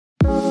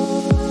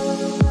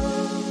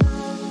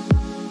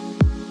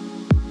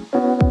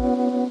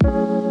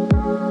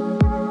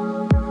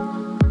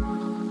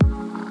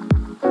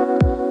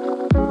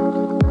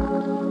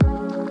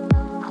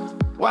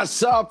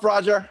What's up,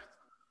 Roger?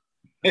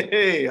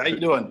 Hey, how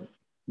you doing?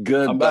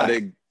 Good, I'm buddy.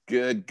 back.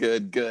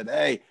 Good.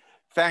 Hey,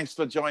 thanks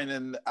for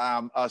joining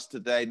us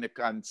today, Nick.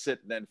 I'm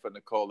sitting in for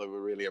Nicola. We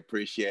really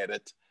appreciate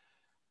it.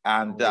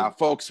 And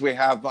folks, we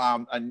have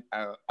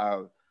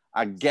a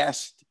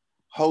guest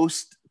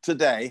host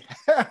today,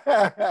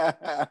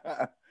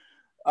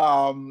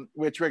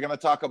 which we're going to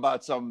talk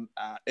about some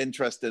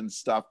interesting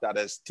stuff that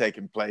is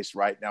taking place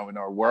right now in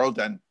our world.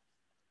 And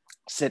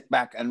sit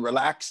back and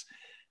relax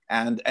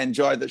and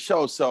enjoy the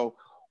show. So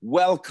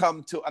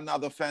welcome to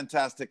another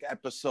fantastic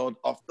episode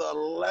of the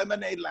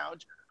Lemonade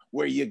Lounge,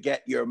 where you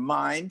get your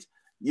mind,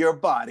 your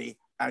body,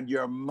 and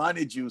your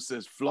money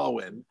juices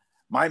flowing.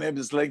 My name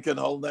is Lincoln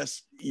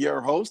Holness,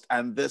 your host,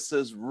 and this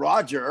is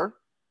Roger,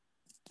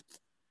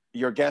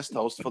 your guest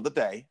host for the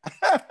day.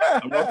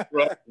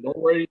 Don't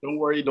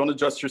worry. Don't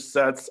adjust your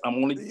sets.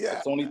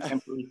 It's only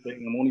temporary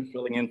thing. I'm only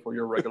filling in for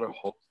your regular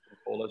host,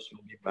 Nicola. She'll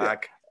be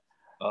back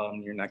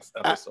your next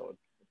episode.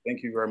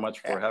 Thank you very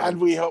much for having me.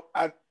 And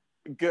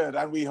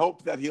we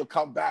hope that he'll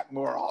come back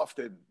more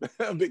often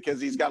because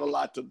he's got a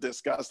lot to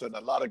discuss and a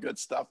lot of good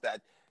stuff that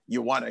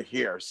you want to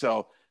hear.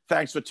 So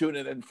thanks for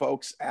tuning in,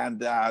 folks. And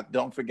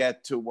don't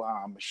forget to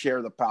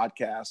share the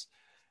podcast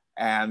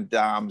and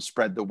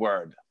spread the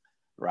word.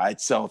 Right.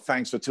 So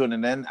thanks for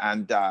tuning in,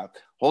 and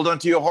hold on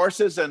to your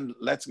horses and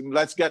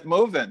let's get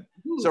moving.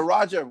 So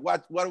Roger,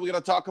 what are we going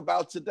to talk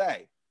about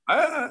today?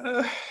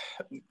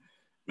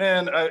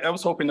 Man, I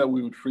was hoping that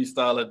we would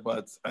freestyle it,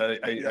 but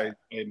I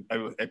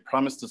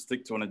promised to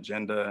stick to an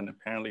agenda, and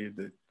apparently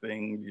the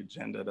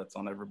agenda that's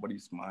on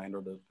everybody's mind,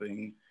 or the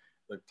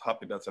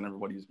topic that's on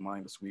everybody's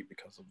mind this week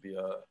because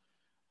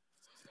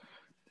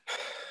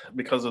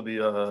of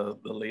the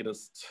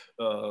latest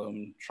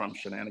Trump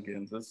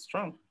shenanigans is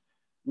Trump.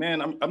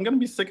 Man, I'm gonna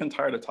be sick and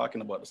tired of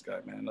talking about this guy,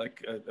 man.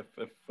 Like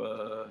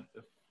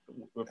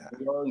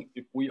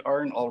if we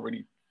aren't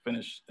already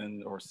finished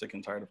or sick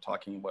and tired of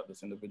talking about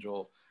this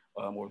individual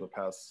over the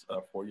past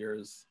 4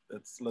 years,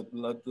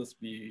 let this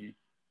be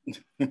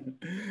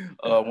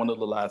one of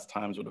the last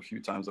times, or the few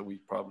times, that we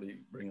probably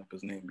bring up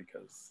his name,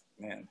 because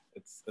man,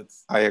 it's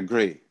I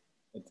agree.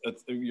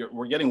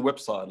 We're getting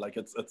whipsawed. Like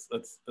it's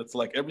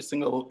like every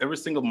single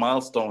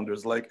milestone.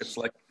 It's like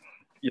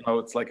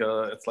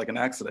an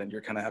accident.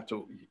 You kind of have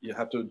to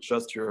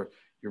adjust your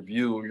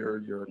view,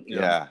 your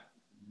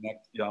neck,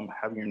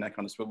 having your neck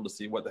on a swivel to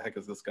see what the heck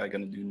is this guy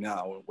going to do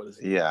now, or what is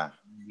he doing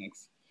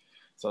next.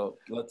 So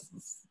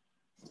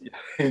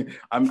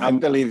I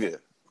believe you.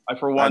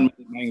 For one,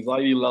 my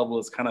anxiety level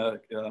is kind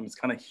of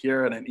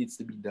here, and it needs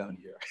to be down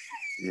here.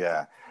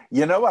 Yeah,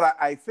 you know what?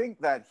 I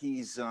think that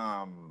he's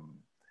a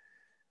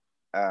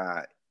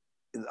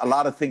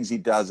lot of things he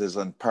does is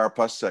on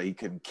purpose, so he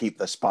can keep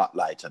the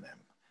spotlight on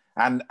him.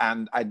 And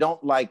I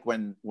don't like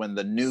when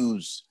the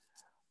news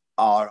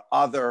or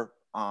other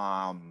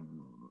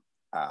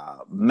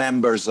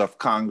members of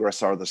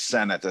Congress or the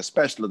Senate,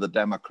 especially the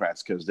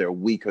Democrats, because they're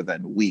weaker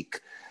than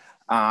weak,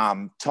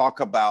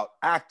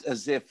 act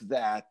as if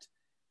that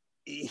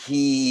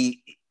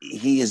he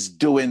is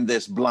doing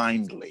this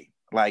blindly.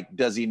 Like,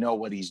 does he know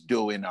what he's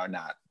doing or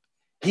not?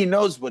 He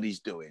knows what he's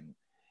doing.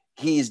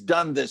 He's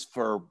done this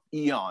for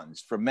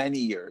eons, for many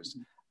years.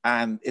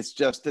 And it's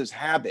just his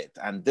habit.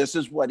 And this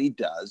is what he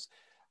does.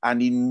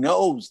 And he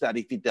knows that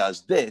if he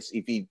does this,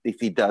 if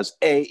he does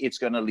A, it's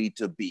going to lead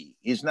to B.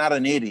 He's not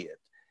an idiot.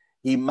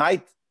 He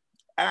might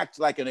act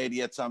like an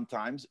idiot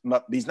sometimes,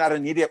 but he's not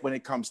an idiot when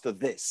it comes to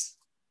this,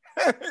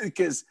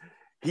 because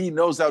he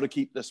knows how to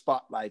keep the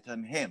spotlight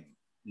on him.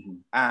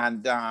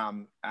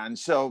 Mm-hmm. And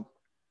so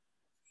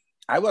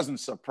I wasn't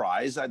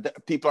surprised.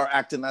 People are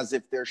acting as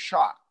if they're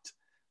shocked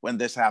when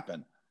this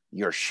happened.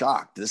 You're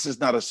shocked. This is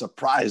not a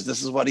surprise.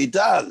 This is what he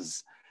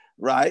does,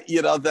 right?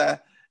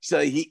 So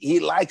he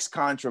likes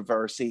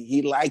controversy.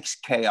 He likes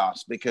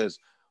chaos, because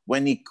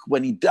when he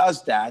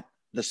does that,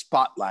 the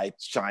spotlight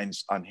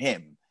shines on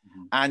him.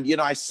 Mm-hmm. And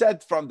I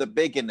said from the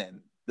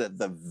beginning,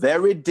 the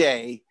very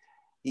day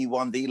he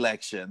won the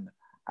election,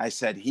 I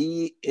said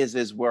he is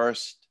his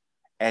worst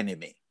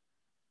enemy.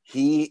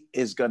 He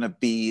is going to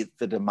be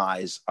the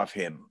demise of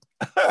him.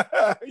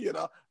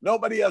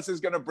 Nobody else is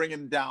going to bring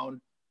him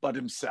down but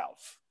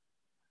himself.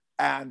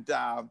 And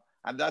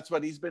that's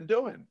what he's been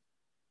doing,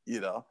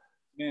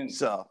 Man.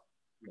 So,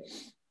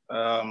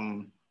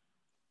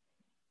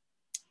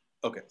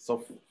 okay.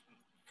 So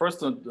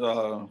first of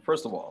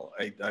all,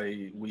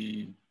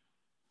 we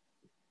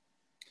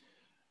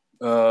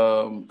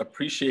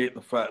appreciate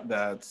the fact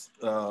that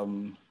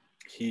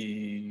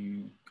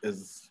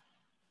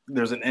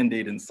there's an end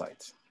date in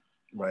sight,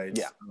 right?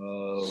 Yeah.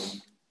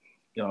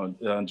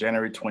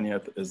 January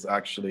 20th is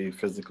actually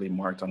physically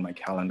marked on my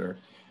calendar.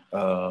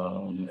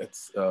 It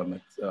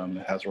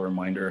has a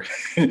reminder.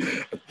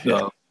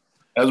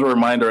 As a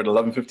reminder, at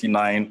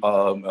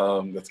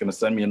 11:59, it's going to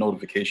send me a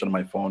notification on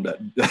my phone that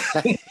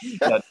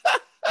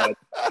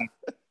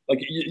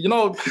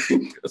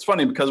it's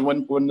funny, because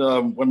when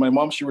my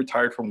mom, she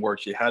retired from work,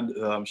 she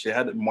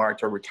had marked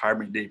her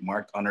retirement date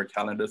marked on her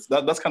calendar. So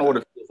that's kind of what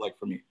it feels like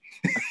for me.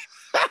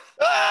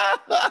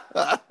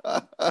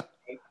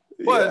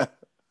 But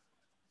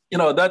you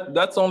know,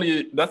 that's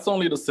only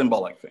the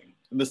symbolic thing.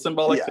 The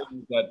symbolic Yeah. thing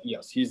is that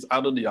yes, he's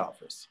out of the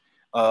office.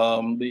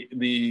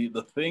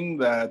 The thing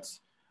that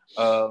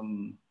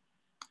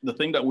the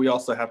thing that we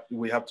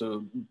have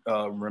to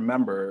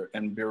remember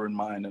and bear in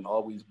mind and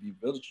always be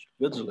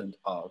vigilant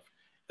of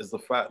is the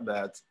fact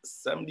that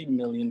 70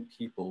 million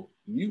people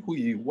knew who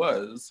he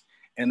was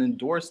and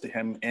endorsed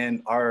him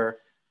and are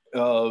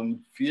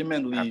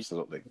vehemently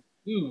Absolutely.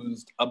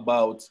 enthused um,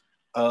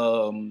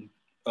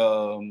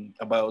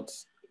 about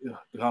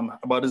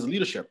about his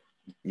leadership,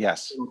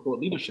 Yes.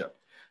 leadership.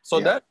 So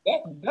Yeah.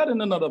 that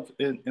in and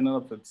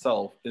of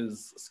itself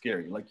is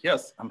scary. Like,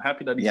 yes, I'm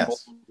happy that he's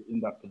Yes. in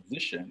that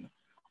position,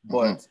 Mhm.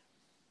 but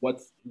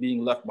what's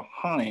being left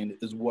behind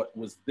is what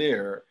was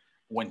there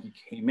when he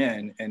came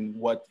in, and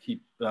what he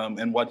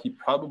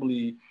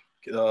probably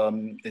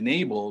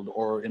enabled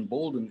or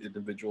emboldened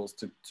individuals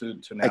to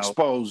now.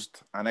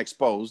 Exposed and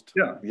exposed.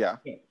 Yeah. Yeah.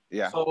 Yeah.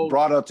 Yeah. So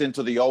Brought it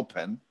into the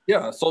open.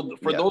 yeah. So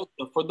for Yeah.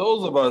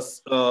 those of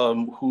us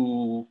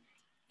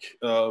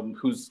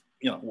who's,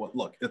 well,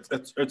 look,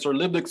 it's our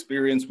lived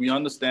experience. We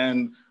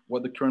understand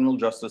what the criminal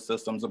justice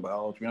system's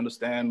about. We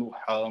understand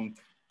how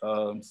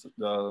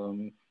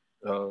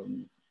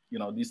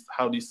these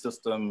how these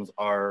systems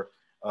are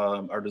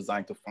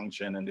designed to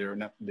function, and they were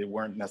never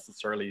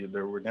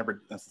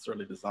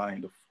necessarily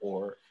designed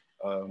for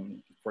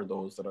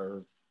those that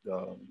are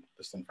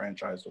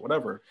disenfranchised or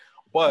whatever.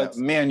 But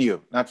Me and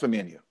you, not for me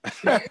and you.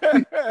 well,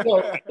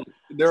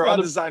 there It's are not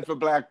other designed for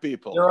Black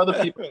people. there are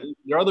other people.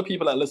 There are other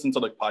people that listen to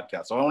the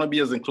podcast. So I want to be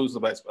as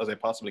inclusive as I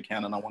possibly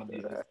can, and I want to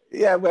be.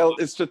 Yeah, well,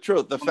 it's the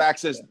truth. The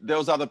fact is,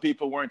 those other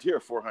people weren't here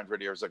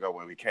 400 years ago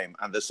when we came,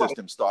 and the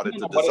system started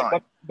to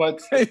design.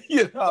 But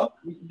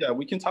Yeah,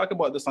 we can talk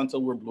about this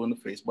until we're blue in the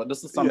face. But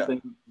this is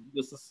something. Yeah.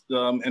 This is,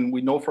 and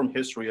we know from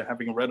history,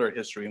 having read our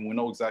history, and we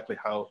know exactly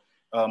how.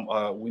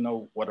 We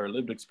know what our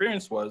lived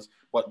experience was,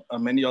 but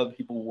many other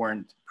people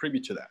weren't privy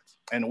to that,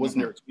 and it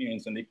wasn't their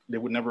experience, and they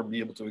would never be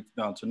able to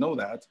know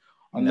that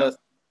unless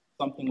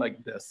something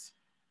like this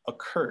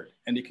occurred,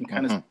 and they can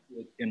kind of see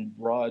it in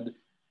broad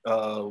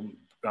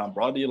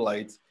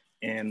daylight,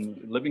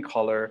 in living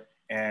color,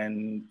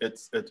 and it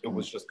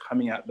was just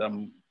coming at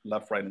them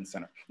left, right, and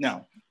center.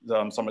 Now,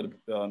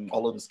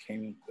 all of this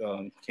came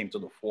to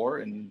the fore,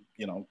 and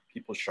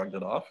people shrugged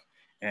it off.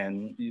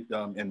 And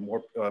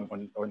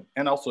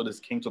also this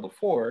came to the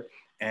fore,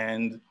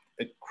 and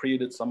it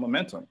created some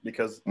momentum,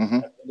 because at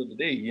the end of the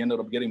day, he ended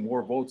up getting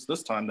more votes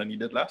this time than he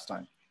did last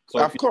time. So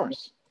of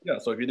course,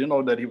 so if you didn't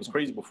know that he was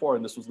crazy before,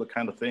 and this was the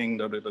kind of thing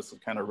this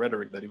kind of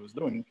rhetoric that he was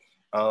doing,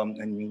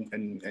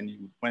 and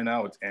he went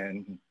out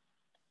and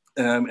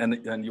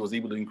he was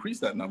able to increase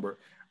that number,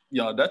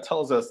 that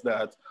tells us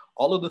that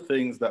all of the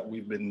things that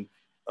we've been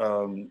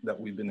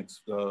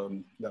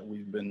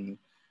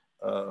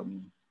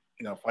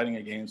fighting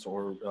against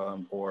or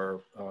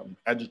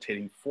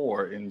agitating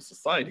for in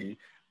society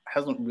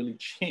hasn't really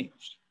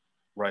changed,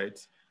 right?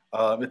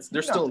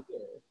 They're still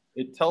there.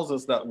 It tells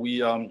us that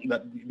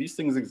that these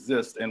things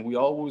exist, and we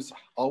always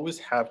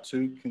have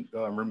to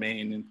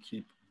remain and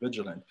keep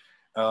vigilant.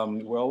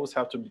 We always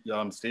have to we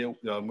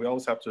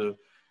always have to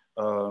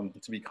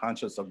be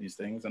conscious of these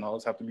things, and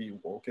always have to be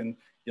woke. And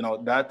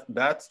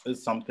that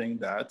is something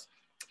that.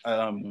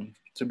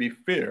 To be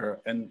fair,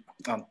 I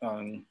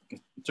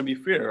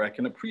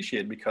can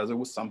appreciate, because it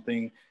was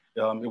something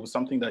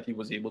that he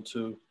was able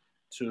to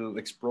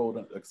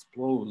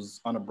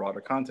expose on a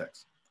broader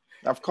context.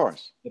 Of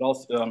course, it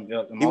also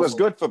he was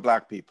good for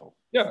Black people.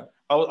 Yeah,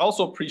 I would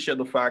also appreciate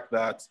the fact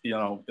that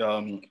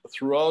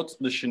throughout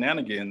the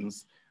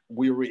shenanigans,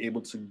 we were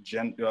able to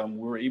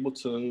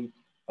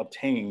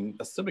obtain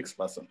a civics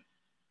lesson.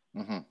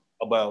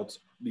 About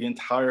the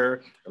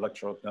entire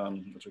electoral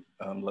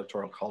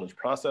college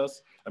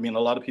process. I mean, a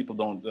lot of people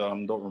don't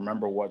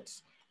remember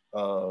what's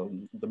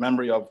the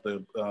memory of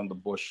the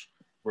Bush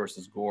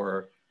versus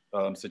Gore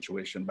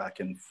situation back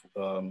in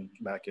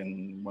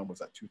when was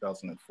that,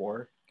 2004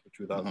 or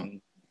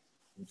 2000?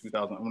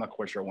 2000. I'm not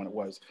quite sure when it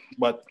was,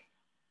 but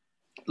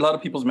a lot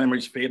of people's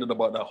memories faded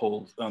about that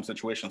whole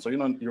situation. So you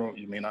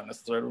may not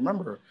necessarily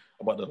remember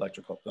about the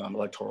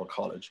electoral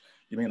college.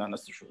 You may not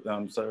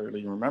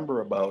necessarily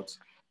remember about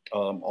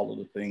all of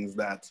the things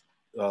that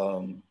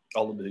all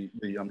of the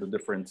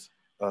different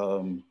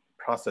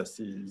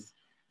processes,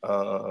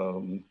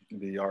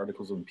 the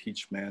articles of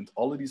impeachment,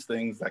 all of these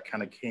things that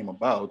kind of came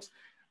about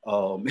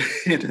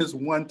in his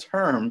one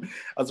term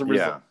as a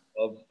result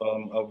of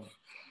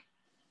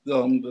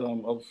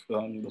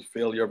the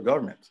failure of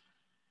government.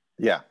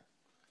 Yeah.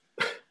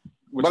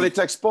 Well, it's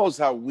exposed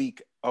how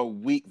weak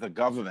the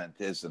government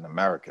is in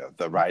America.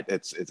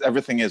 It's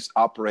everything is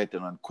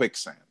operating on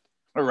quicksand.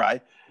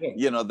 Right.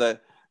 Yeah.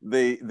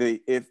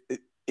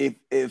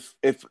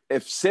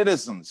 If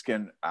citizens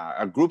can,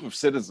 a group of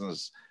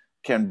citizens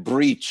can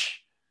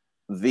breach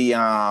the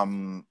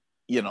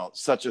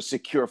such a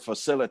secure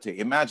facility.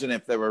 Imagine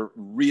if there were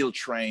real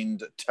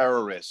trained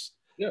terrorists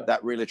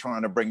that really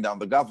trying to bring down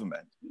the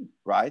government,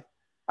 right?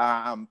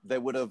 They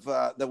would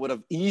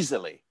have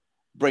easily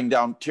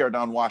tear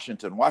down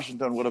Washington.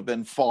 Washington would have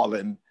been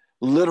fallen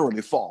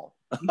literally fall.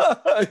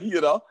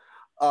 You know,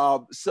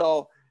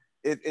 so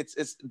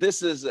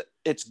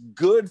it's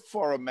good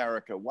for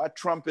America. What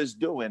Trump is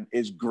doing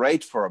is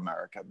great for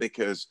America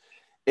because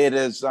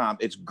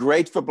it's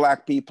great for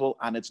Black people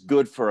and it's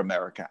good for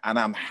America. And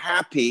I'm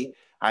happy.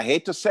 I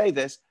hate to say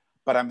this,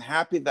 but I'm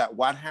happy that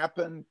what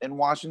happened in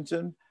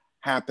Washington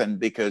happened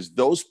because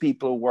those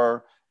people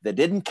they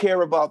didn't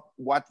care about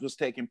what was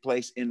taking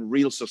place in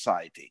real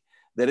society.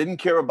 They didn't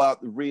care about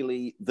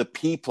really the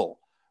people,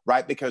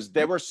 right? Because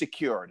they were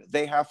secured.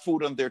 They have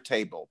food on their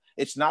table.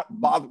 It's not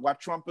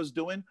what Trump was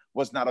doing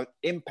was not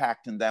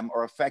impacting them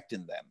or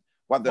affecting them.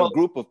 What the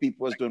group of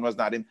people was doing was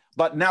not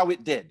but now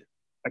it did.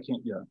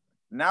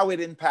 Now it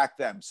impact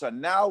them. So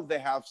now they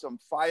have some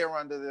fire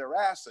under their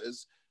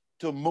asses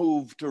to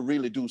move to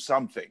really do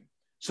something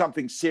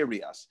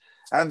serious.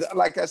 And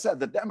like I said,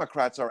 the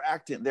Democrats are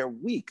they're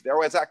weak. They're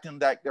always acting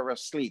like they're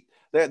asleep.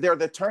 They're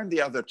the turn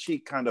the other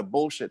cheek kind of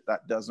bullshit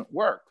that doesn't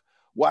work.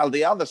 While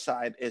the other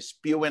side is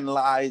spewing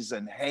lies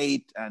and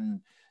hate and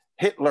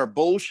Hitler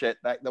bullshit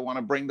that they want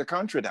to bring the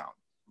country down.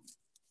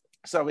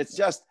 So it's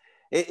just,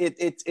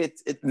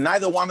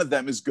 neither one of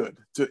them is good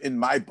in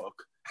my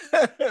book.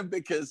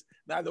 Because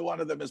neither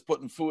one of them is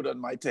putting food on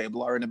my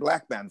table or in a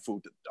black man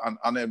food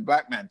on a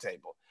black man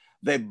table.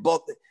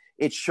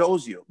 It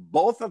shows you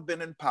both have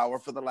been in power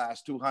for the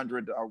last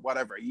 200 or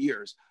whatever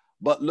years.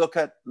 But look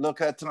at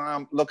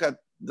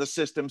the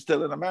system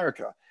still in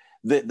America.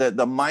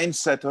 The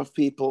mindset of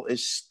people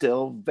is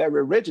still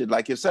very rigid.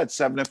 Like you said,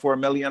 74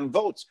 million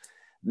votes,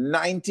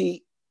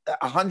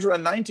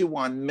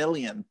 191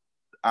 million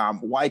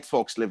white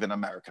folks live in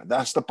America.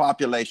 That's the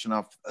population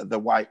of the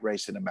white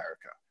race in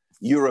America.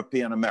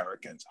 European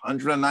Americans,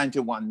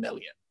 191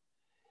 million.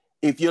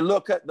 If you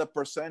look at the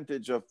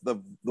percentage of the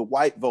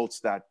white votes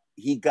that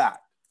he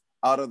got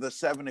out of the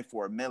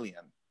 74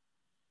 million,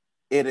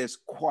 it is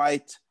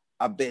quite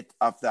a bit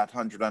of that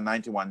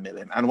 191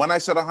 million. And when I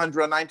said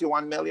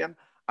 191 million,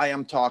 I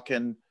am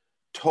talking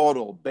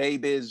total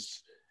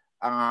babies,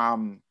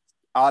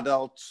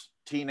 adults,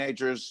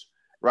 teenagers,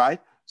 right?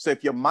 So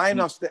if you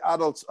minus the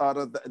adults out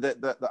of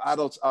the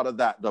adults out of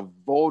that, the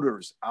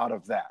voters out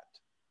of that,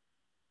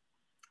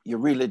 you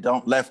really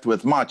don't left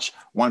with much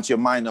once you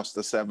minus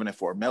the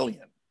 74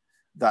 million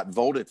that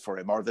voted for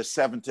him, or the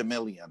 70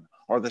 million,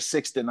 or the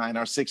 69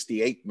 or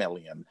 68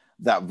 million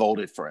that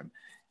voted for him.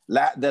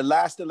 The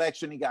last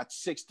election, he got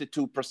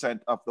 62%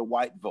 of the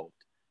white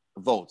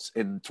votes.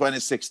 In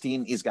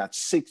 2016,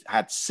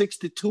 had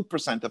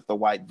 62% of the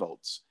white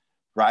votes,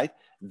 right?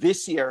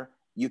 This year,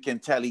 you can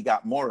tell he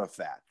got more of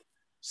that.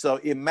 So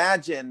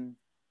imagine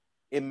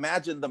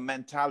the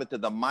mentality,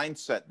 the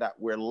mindset that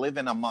we're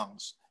living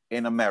amongst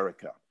in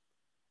America,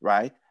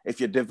 right? If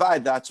you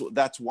divide,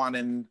 that's one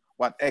in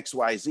what,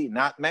 XYZ,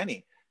 not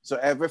many. So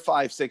every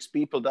 5, 6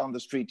 people down the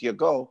street you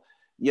go,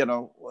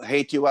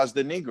 hate you as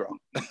the Negro.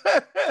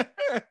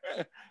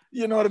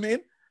 You know what I mean?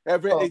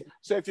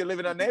 So if you live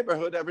in a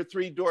neighborhood, every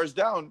 3 doors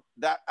down,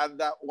 that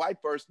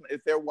white person,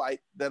 if they're white,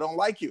 they don't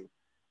like you,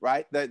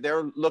 right?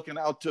 They're looking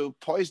out to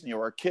poison you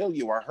or kill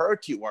you or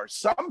hurt you or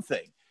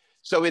something.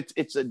 So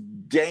it's a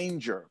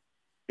danger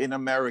in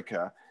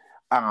America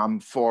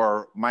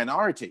for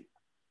minority.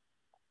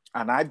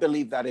 And I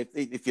believe that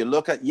if you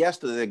look at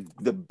yesterday,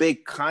 the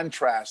big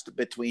contrast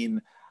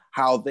between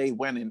how they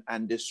went in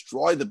and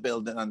destroyed the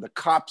building and the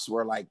cops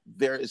were like,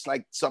 it's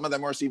like some of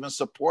them weren't even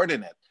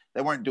supporting it.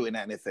 They weren't doing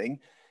anything.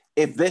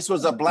 If this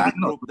was a black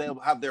group, they'll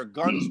have their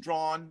guns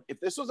drawn. If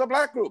this was a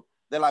black group,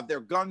 they'll have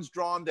their guns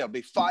drawn. They'll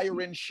be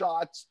firing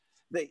shots.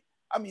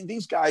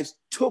 These guys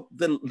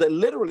they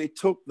literally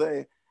took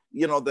the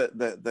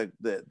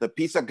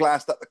piece of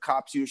glass that the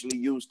cops usually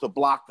use to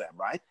block them,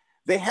 right?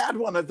 They had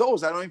one of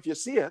those. I don't know if you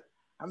see it.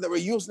 And they were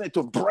using it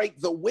to break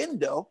the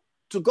window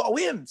to go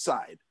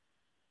inside.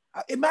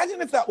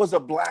 Imagine if that was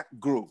a black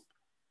group.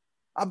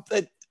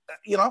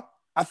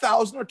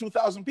 1,000 or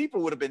 2,000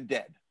 people would have been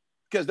dead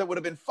because there would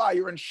have been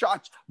fire and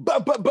shots.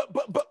 But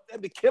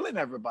they'd be killing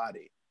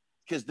everybody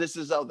because this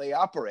is how they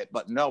operate.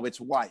 But no,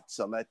 it's white.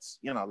 So let's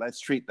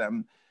treat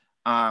them,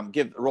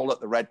 roll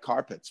out the red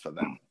carpets for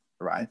them,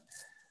 right?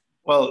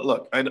 Well,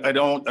 look,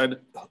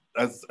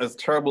 as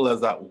terrible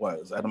as that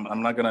was,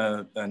 I'm not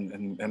gonna,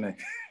 and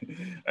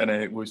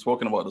we've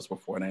spoken about this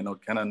before, and I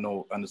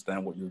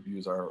understand what your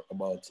views are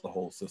about the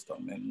whole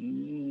system,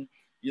 and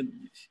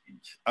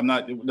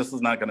this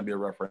is not going to be a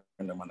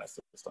referendum on that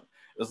system.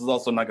 This is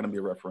also not going to be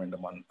a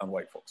referendum on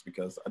white folks,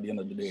 because at the end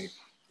of the day,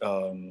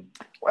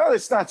 well,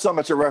 it's not so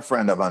much a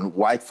referendum on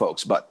white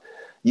folks, but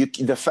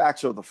the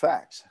facts are the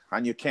facts,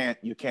 and you can't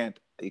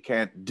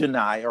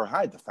deny or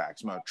hide the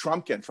facts.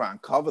 Trump can try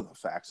and cover the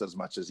facts as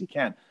much as he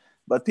can,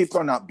 but people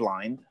are not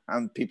blind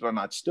and people are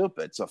not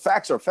stupid. So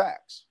facts are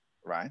facts,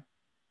 right?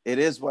 It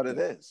is what it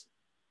is.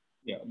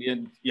 Yeah,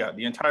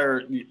 the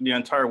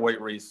entire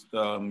white race,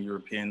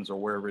 Europeans or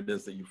wherever it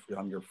is that you're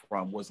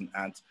from, wasn't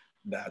at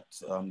that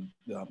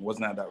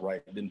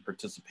right. Didn't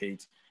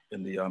participate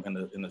in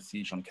the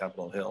siege on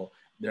Capitol Hill.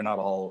 They're not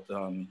all.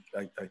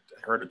 I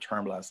heard a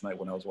term last night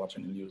when I was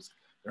watching the news.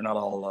 They're not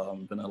all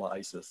vanilla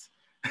ISIS.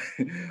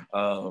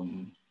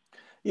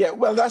 Yeah,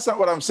 well, that's not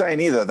what I'm saying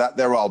either, that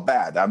they're all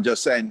bad. I'm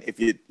just saying if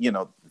you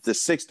know, the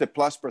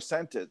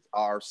 60+%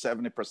 are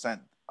 70%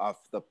 of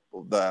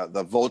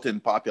the voting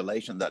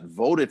population that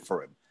voted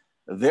for him.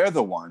 They're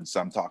the ones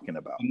I'm talking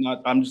about.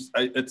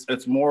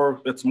 It's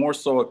more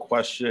so a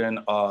question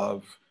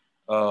um,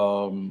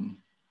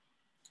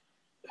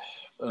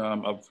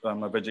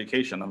 of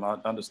education. I'm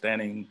not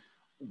understanding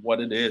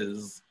what it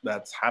is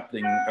that's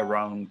happening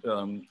around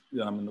in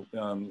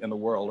the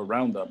world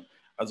around them,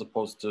 as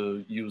opposed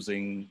to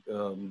using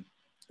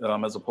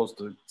as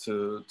opposed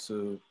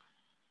to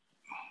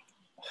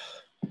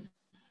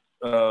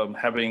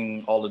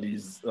having all of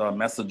these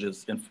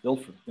messages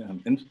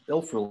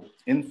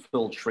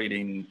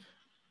infiltrating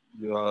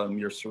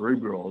your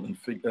cerebral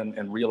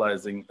and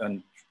realizing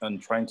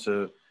and trying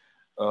to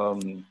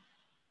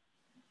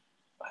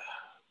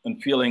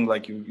and feeling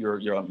like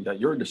that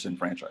you're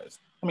disenfranchised.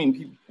 I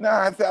mean, no,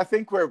 I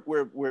think we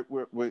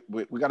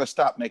got to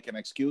stop making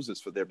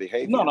excuses for their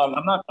behavior. No,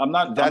 I'm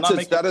not.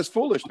 That is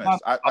foolishness.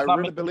 I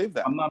really believe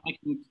that. I'm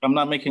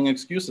not making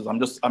excuses. I'm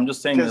just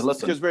saying that.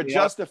 Listen, because we're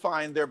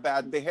justifying their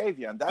bad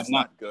behavior, and that's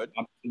not good.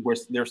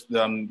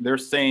 They're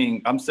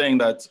saying. I'm saying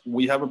that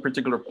we have a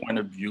particular point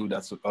of view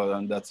that's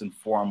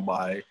informed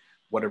by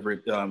whatever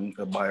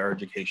by our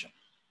education,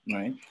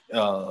 right?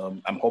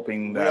 I'm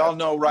hoping that we all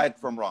know right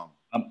from wrong.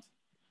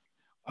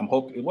 I'm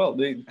hoping. Well,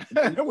 we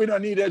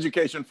don't need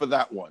education for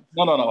that one.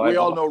 No. We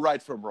all know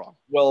right from wrong.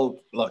 Well,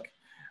 look,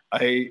 how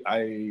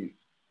do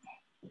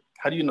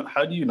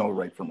you know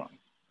right from wrong?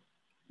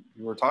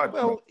 You were taught.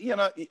 Well, you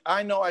know,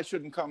 I know I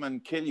shouldn't come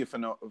and kill you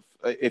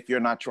if you're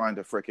not trying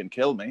to fricking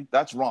kill me.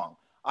 That's wrong.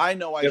 I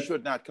know I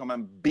should not come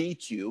and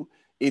beat you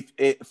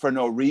for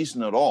no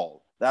reason at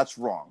all. That's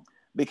wrong,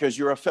 because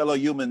you're a fellow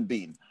human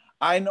being.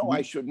 I know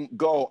I shouldn't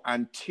go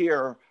and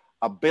tear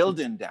a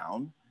building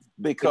down,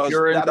 because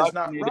that is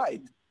not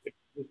right.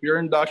 If you're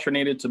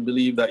indoctrinated to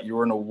believe that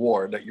you're in a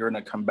war, that you're in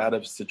a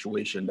combative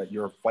situation, that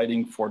you're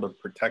fighting for the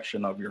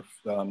protection of your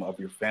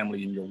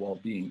family and your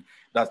well-being,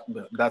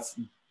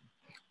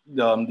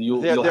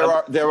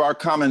 there are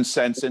common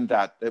sense in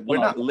that. We're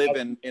not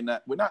living in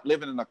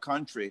a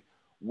country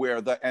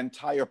where the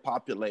entire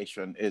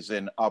population is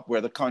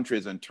where the country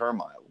is in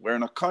turmoil. We're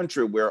in a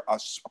country where a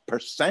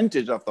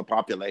percentage of the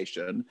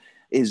population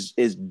is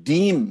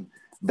deemed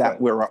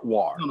that we're at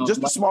war.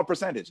 Just a small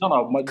percentage.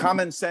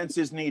 Common sense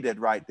is needed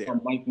right there.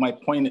 My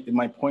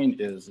point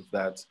is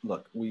that,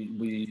 look,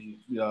 they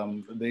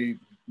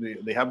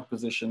have a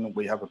position,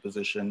 we have a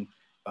position,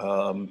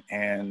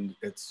 and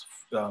it's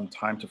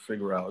time to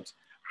figure out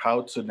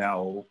how to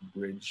now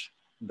bridge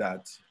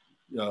that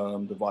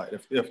divide.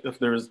 If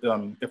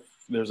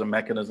there's a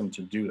mechanism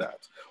to do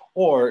that,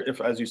 or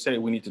if, as you say,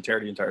 we need to tear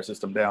the entire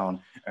system down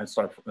and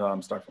start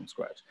from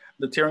scratch.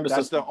 That's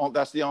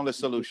the only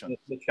solution.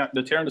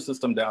 The tearing the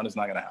system down is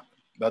not going to happen.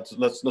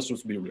 Let's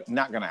just be real.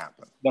 Not going to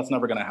happen. That's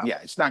never going to happen. Yeah,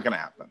 it's not going to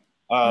happen.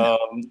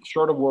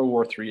 Short of World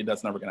War III,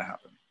 that's never going to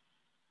happen.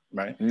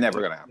 Right?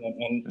 Never going to happen.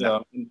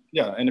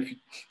 And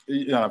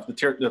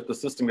if the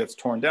system gets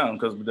torn down,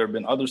 because there have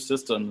been other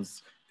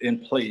systems in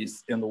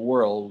place in the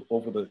world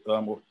over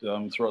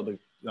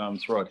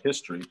throughout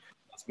history,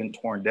 that's been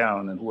torn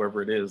down, and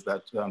whoever it is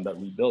that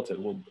rebuilt it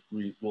will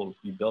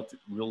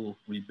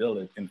rebuild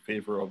it in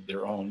favor of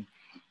their own.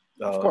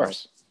 Of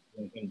course.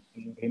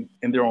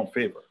 In their own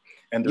favor,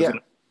 and there's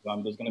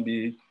going to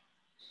be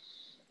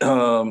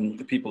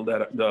the people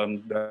that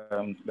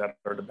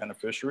are the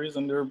beneficiaries,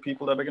 and there are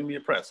people that are going to be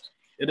oppressed.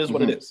 It is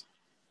what it is,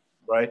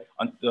 right?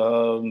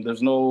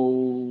 There's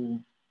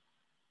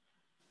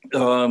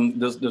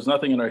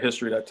nothing in our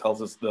history that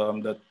tells us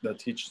that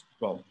teaches,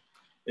 well,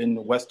 in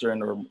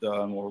Western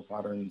or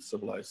modern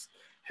civilized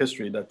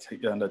history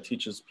that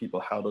teaches people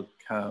how to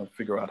kind of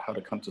figure out how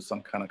to come to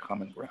some kind of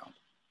common ground.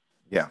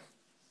 Yeah.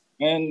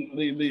 And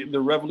the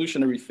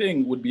revolutionary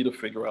thing would be to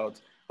figure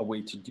out a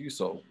way to do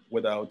so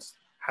without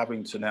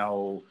having to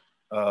now.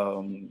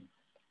 And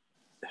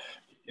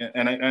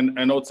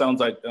I know it sounds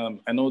like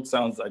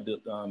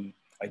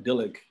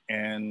idyllic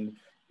and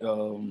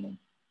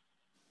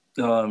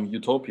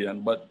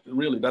utopian, but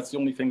really that's the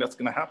only thing that's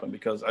going to happen,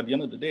 because at the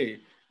end of the day,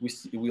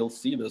 we'll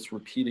see this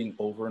repeating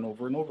over and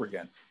over and over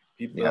again.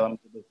 People,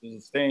 there's a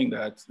saying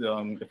that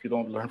if you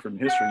don't learn from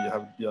history, you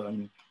have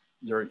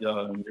you're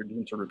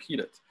doomed to repeat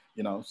it.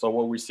 You know, so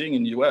what we're seeing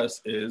in the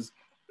U.S. is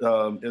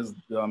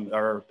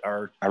our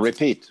I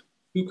repeat,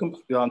 two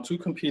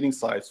competing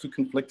sides, two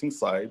conflicting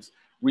sides,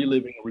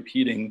 reliving,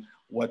 repeating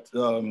what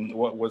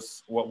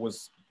was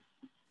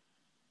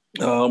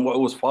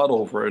fought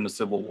over in the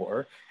Civil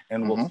War,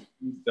 and we're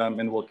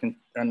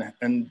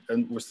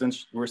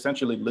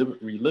essentially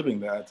reliving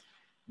that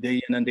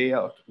day in and day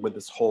out with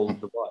this whole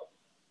divide.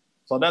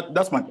 So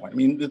that's my point. I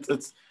mean,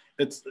 it's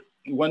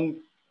when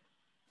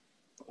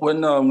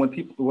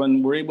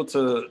we're able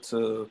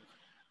to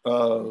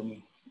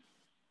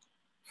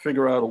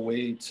figure out a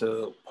way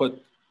to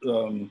put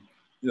the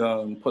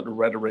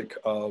rhetoric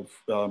of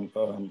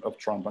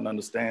Trump and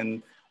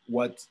understand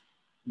what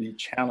the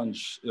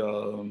challenge,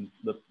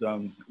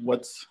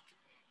 what's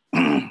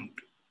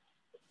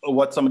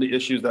what some of the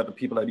issues that the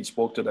people that he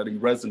spoke to that he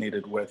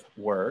resonated with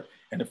were,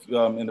 and if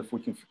we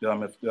can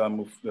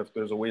if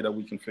there's a way that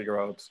we can figure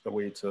out a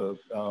way to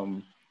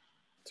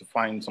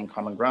find some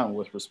common ground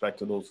with respect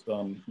to those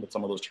with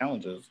some of those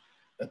challenges,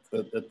 it's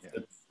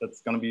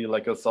going to be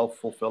like a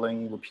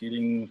self-fulfilling,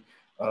 repeating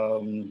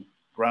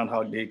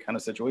Groundhog Day kind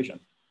of situation.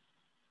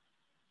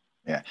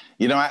 Yeah,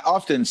 you know, I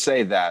often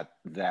say that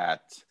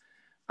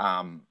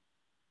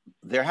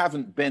there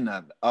haven't been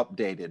an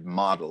updated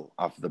model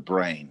of the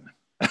brain,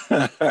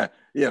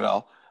 you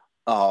know,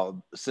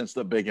 since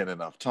the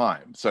beginning of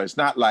time. So it's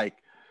not like,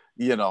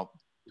 you know,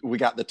 we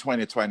got the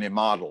 2020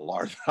 model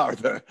or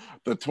the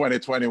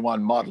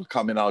 2021 model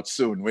coming out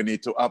soon. We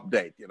need to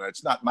update. You know,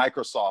 it's not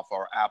Microsoft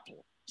or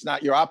Apple. It's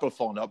not your Apple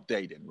phone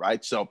updating,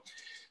 right? So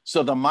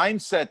the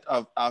mindset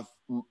of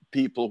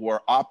people who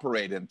are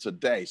operating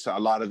today, so a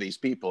lot of these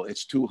people,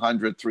 it's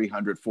 200,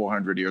 300,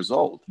 400 years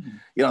old. Mm-hmm.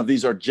 You know,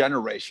 these are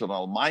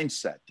generational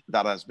mindset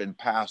that has been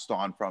passed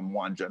on from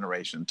one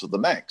generation to the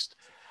next.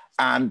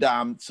 And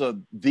so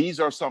these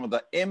are some of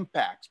the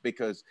impacts,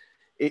 because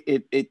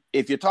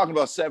if you're talking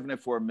about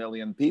 74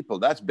 million people,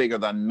 that's bigger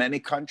than many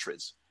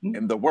countries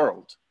in the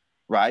world,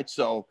 right?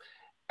 So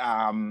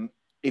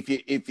if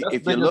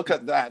you look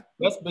at that,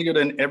 that's bigger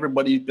than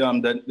everybody.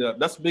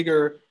 That's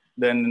bigger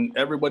than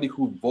everybody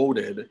who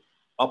voted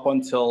up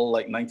until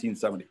like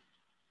 1970.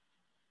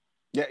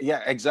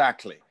 Yeah,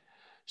 exactly.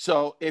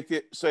 So if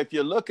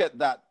you look at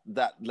that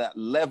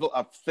level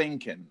of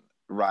thinking,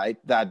 right,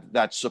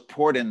 that's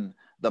supporting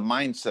the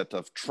mindset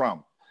of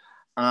Trump,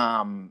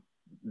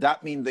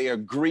 that means they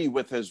agree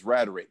with his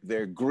rhetoric. They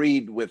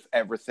agreed with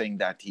everything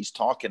that he's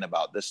talking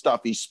about, the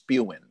stuff he's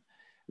spewing.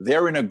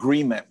 They're in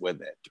agreement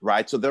with it,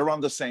 right? So they're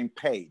on the same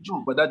page.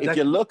 No, but if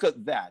you look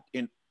at that,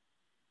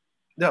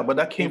 but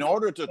that came in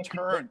order to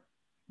turn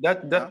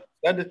that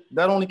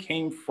only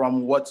came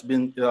from what's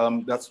been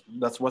that's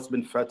what's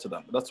been fed to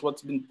them. That's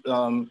what's been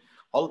that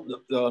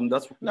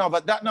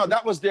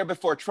was there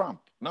before Trump.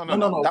 No.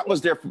 That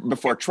was there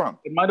before Trump.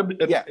 It might have been.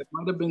 It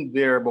might have been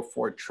there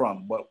before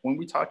Trump. But when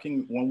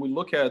we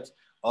look at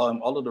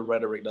all of the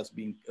rhetoric that's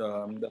being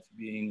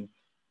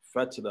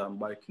fed to them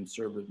by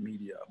conservative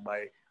media,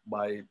 by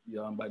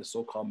the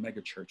so-called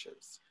mega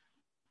churches,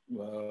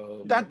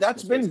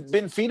 that's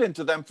been feeding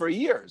to them for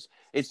years.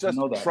 It's just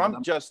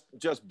Trump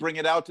just bring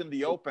it out in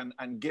the open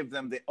and give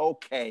them the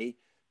okay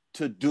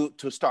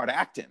to start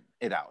acting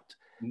it out.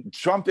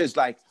 Trump is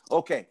like,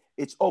 okay,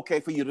 it's okay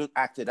for you to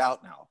act it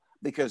out now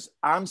because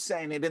I'm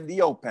saying it in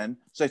the open,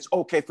 so it's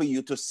okay for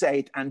you to say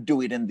it and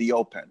do it in the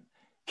open.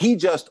 He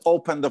just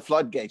opened the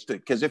floodgates to it,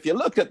 because if you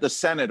look at the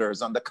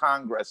senators and the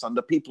Congress and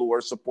the people who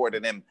are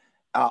supporting him,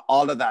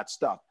 all of that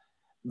stuff,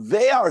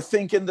 they are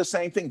thinking the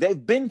same thing.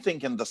 They've been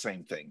thinking the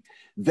same thing.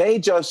 They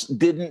just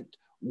didn't,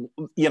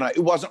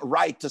 it wasn't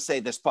right to say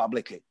this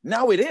publicly.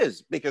 Now it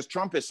is, because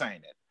Trump is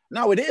saying it.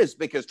 Now it is,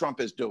 because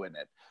Trump is doing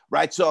it,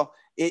 right? So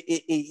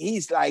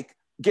he's like,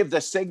 give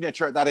the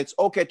signature that it's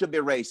okay to be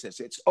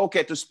racist. It's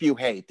okay to spew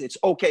hate. It's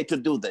okay to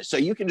do this. So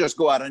you can just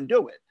go out and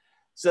do it.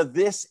 So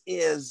this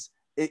is,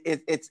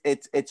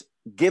 it's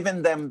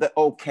giving them the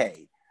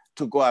okay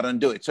to go out and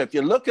do it. So if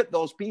you look at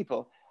those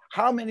people,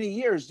 how many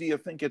years do you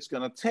think it's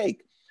going to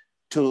take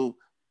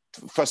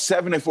for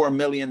 74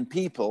 million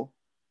people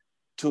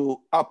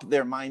to up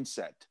their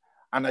mindset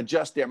and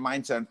adjust their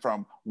mindset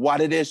from what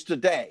it is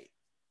today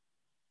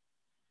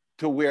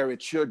to where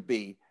it should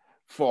be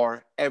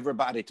for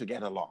everybody to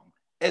get along?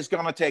 It's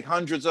going to take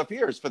hundreds of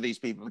years for these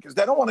people, because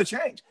they don't want to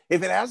change.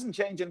 If it hasn't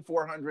changed in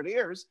 400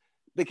 years,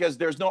 because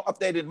there's no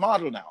updated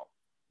model now.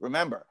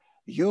 Remember,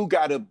 you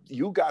got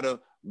to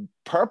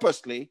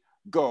purposely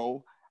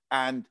go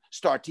and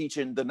start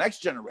teaching the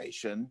next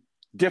generation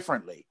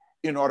differently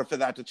in order for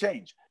that to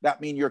change. That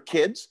means your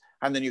kids,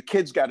 and then your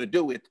kids got to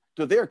do it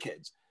to their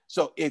kids.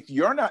 So if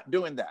you're not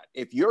doing that,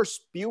 if you're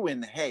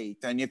spewing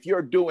hate, and if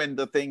you're doing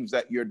the things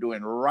that you're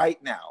doing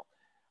right now,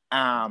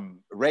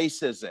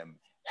 racism,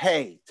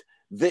 hate,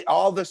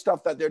 all the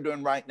stuff that they're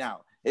doing right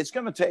now, it's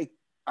going to take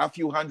a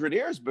few hundred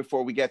years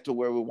before we get to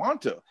where we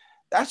want to.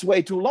 That's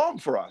way too long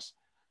for us.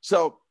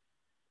 So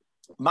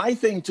my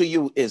thing to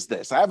you is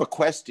this. I have a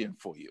question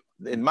for you.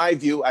 In my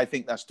view, I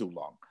think that's too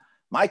long.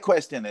 My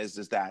question is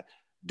that,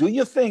 do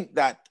you think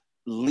that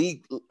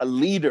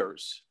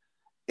leaders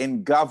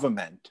in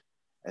government,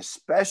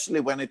 especially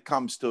when it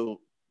comes to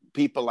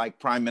people like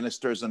prime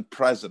ministers and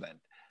president,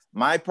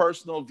 my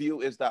personal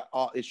view is that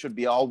it should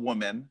be all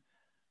women.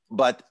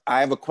 But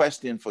I have a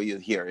question for you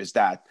here, is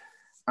that,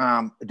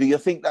 do you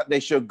think that they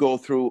should go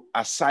through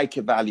a psych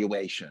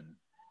evaluation?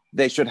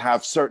 They should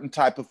have certain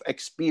type of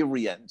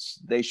experience.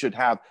 They should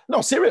have,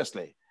 no,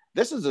 seriously,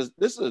 this is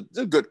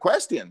a good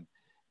question,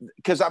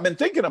 because I've been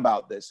thinking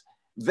about this.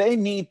 They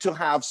need to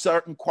have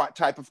certain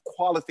type of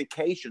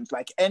qualifications,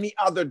 like any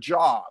other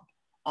job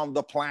on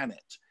the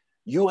planet.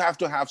 You have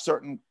to have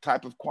certain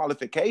type of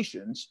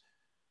qualifications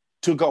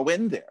to go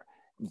in there.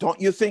 Don't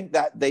you think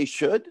that they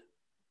should?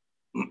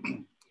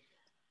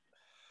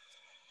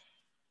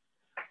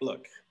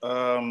 Look,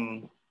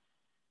 I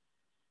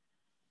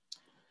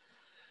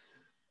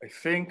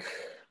think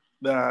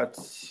that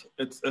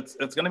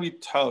it's going to be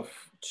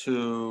tough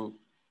to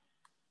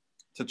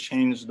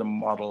change the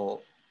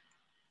model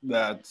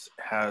that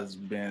has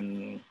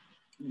been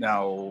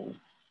now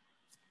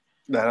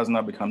that has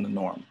now become the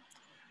norm.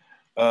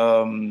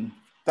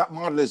 That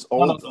model is No,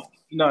 old, no, though.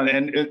 no,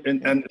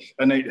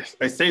 and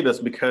I say this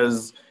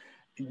because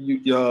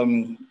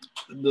the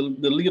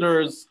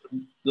leaders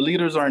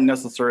aren't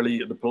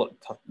necessarily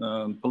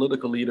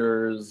political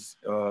leaders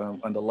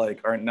and the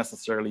like aren't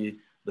necessarily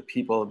the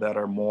people that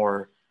are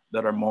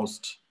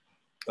most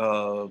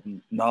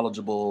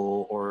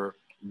knowledgeable or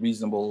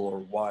reasonable or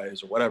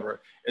wise or whatever.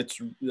 It's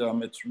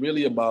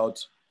really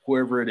about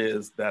whoever it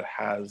is that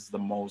has the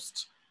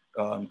most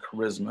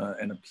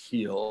charisma and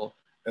appeal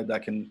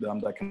that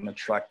can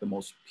attract the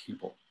most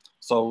people.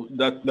 So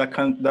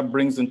that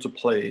brings into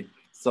play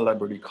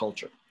celebrity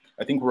culture.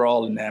 I think we're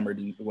all enamored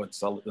in what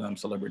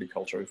celebrity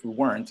culture. If we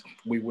weren't,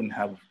 we wouldn't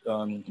have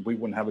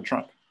a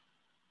Trump.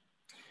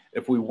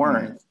 If we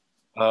weren't,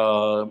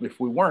 by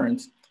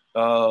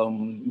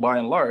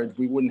and large,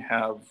 we wouldn't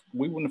have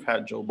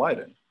had Joe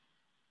Biden.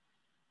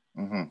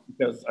 Mm-hmm.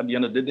 Because at the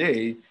end of the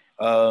day,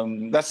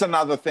 that's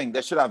another thing.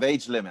 They should have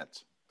age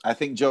limits. I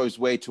think Joe is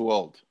way too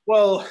old.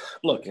 Well,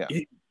 look, yeah.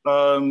 He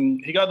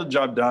got the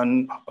job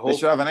done. They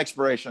should have an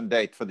expiration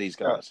date for these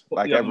guys,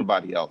 like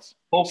everybody else.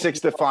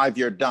 65,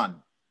 you're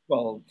done.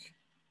 Well,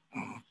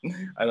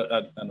 I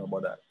don't know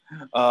about that.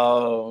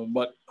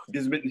 But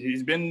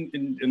he's been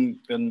in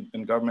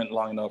government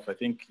long enough. I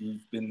think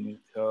he's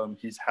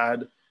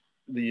had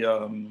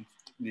the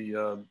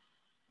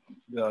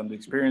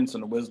experience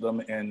and the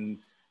wisdom and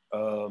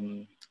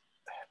the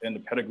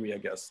pedigree, I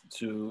guess,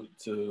 to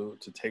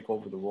take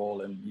over the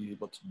role and be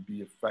able to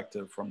be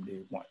effective from day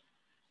one,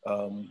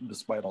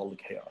 despite all the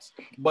chaos.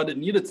 But it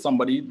needed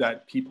somebody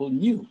that people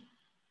knew.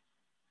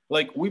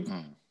 Like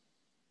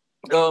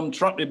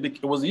Trump,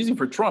 it was easy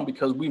for Trump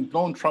because we've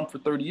known Trump for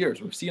 30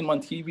 years. We've seen him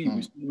on TV.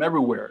 We've seen him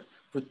everywhere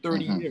for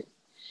 30 years.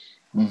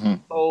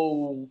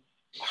 So,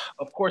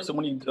 of course,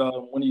 when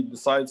he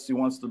decides he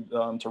wants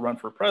to run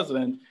for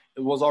president,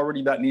 it was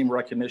already that name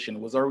recognition.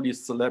 It was already a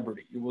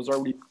celebrity. It was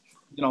already,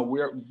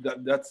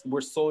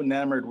 we're so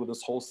enamored with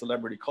this whole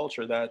celebrity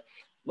culture that,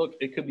 look,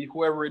 it could be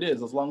whoever it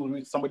is, as long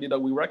as it's somebody that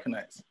we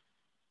recognize.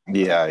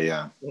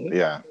 Yeah.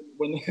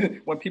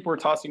 When people were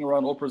tossing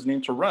around Oprah's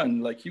name to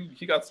run, like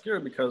he got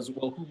scared because,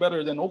 well, who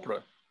better than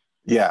Oprah?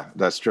 Yeah,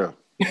 that's true.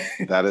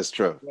 That is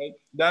true. Right?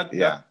 That's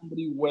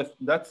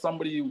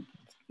somebody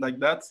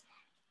the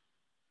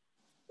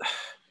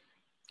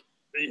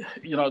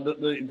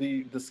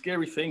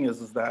scary thing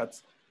is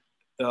that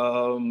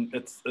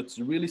it's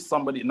really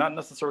somebody, not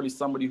necessarily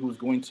somebody who's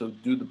going to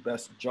do the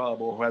best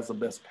job or who has the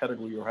best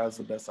pedigree or has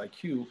the best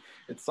IQ.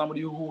 It's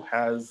somebody who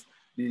has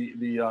the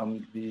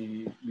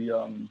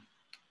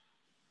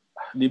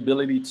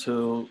ability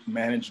to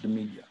manage the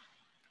media,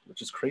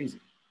 which is crazy.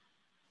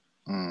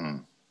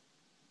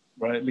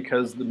 Right?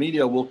 Because the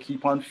media will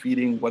keep on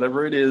feeding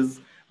whatever it is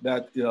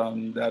that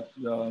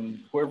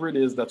whoever it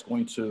is that's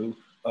going to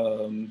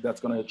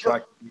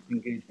attract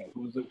engagement,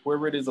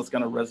 whoever it is that's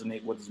going to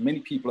resonate with as many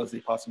people as they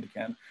possibly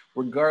can,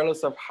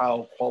 regardless of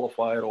how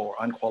qualified or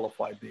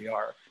unqualified they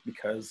are,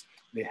 because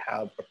they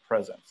have a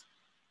presence.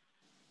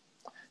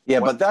 Yeah,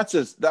 but that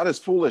is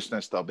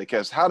foolishness, though,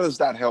 because how does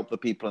that help the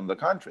people in the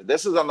country?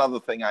 This is another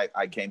thing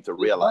I came to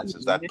realize,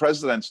 is that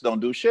presidents don't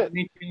do shit.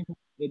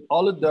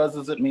 All it does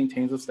is it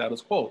maintains the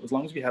status quo. As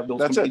long as you have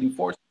those competing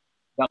forces,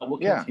 that will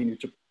continue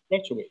to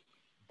perpetuate.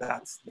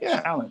 That's the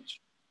challenge.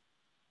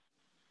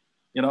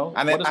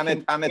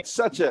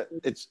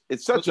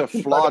 It's such a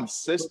flawed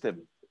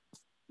system.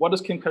 What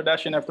does Kim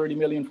Kardashian have 30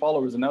 million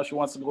followers, and now she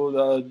wants to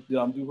go do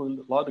her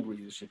law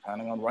degree? Is she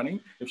planning on running?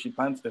 If she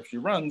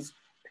runs,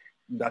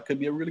 that could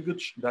be a good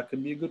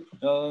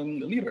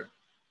leader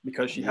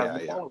because she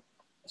has the followers.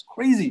 It's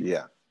crazy.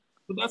 Yeah.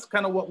 So that's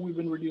kind of what we've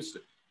been reduced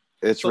to.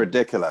 It's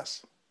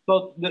ridiculous.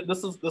 So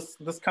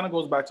this kind of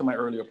goes back to my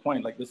earlier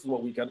point. Like, this is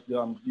what we got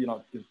to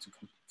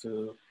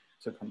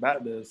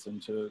combat this,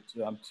 and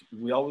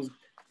we always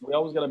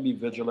got to be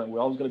vigilant. We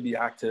always got to be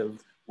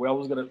active. We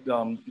always got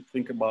to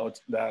think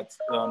about that.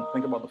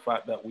 Think about the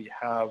fact that we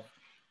have,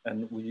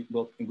 and we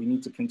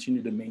need to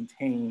continue to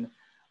maintain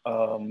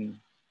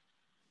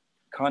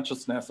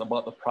consciousness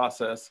about the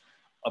process,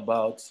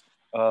 about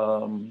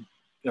the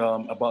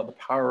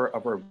power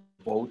of our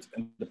vote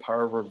and the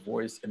power of our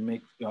voice, and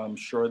make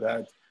sure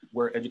that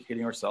we're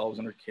educating ourselves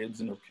and our kids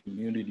and our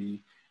community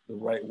the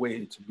right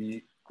way to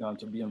be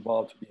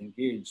involved, to be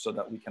engaged, so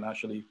that we can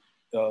actually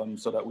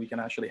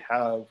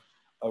have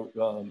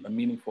a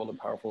meaningful and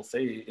powerful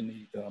say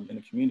in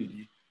the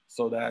community,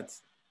 so that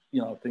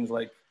things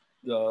like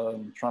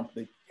Trump,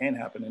 they can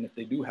happen, and if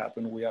they do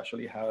happen, we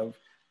actually have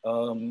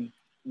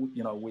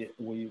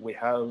we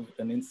have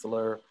an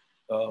insular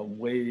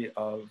way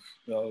of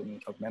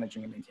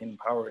managing and maintaining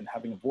power and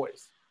having a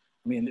voice.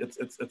 I mean,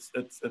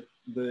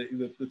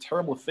 the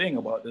terrible thing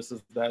about this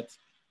is that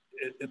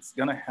it's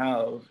gonna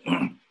have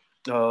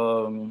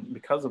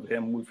because of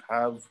him, we've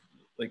have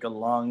like a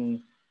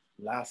long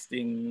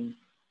lasting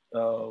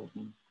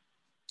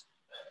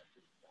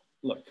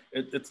look,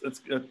 it's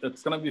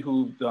going to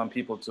behoove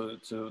people to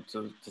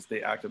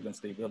stay active and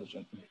stay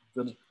vigilant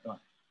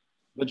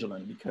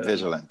because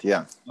Vigilant,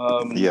 yeah,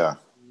 um, yeah,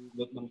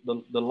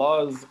 the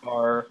laws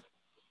are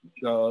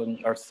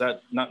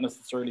set not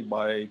necessarily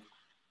by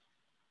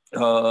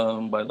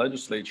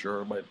legislature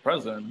or by the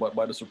president, but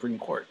by the Supreme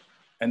Court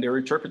and their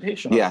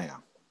interpretation of it, yeah,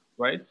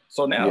 right?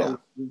 So yeah, now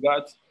we've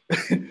got,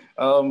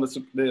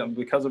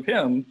 because of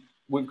him,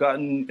 we've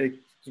gotten a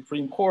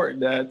Supreme Court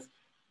that,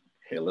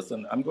 hey,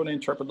 listen, I'm going to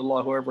interpret the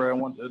law however I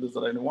want it is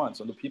that I want.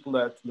 So the people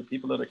that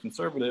are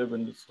conservative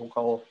and the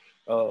so-called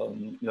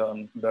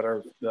the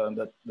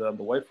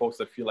white folks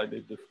that feel like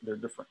they're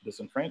different,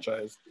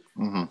 disenfranchised,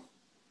 mm-hmm.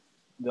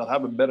 they'll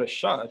have a better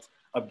shot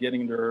of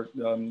getting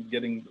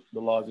getting the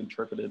laws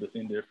interpreted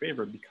in their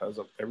favor because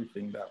of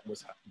everything that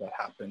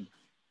happened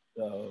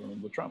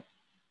with Trump.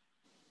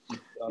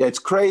 It's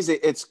crazy.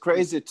 It's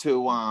crazy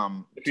to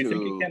if you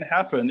think it can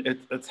happen,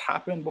 it's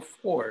happened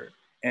before.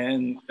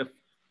 And if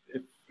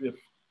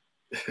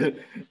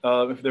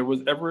if there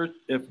was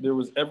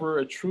ever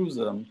a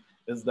truism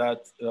is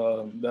that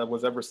that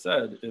was ever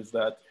said, is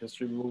that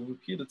history will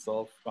repeat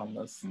itself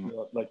unless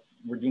like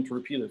we're doomed to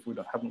repeat it if we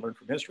haven't learned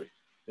from history.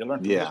 They learn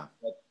from history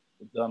that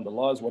the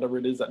laws, whatever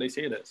it is that they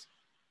say it is.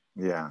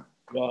 Yeah.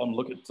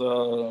 Look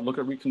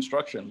at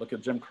Reconstruction. Look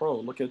at Jim Crow.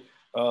 Look at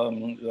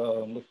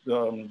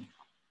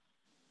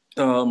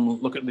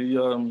look at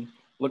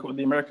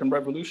the American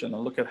Revolution,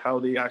 and look at how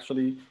they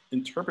actually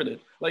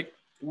interpreted. Like,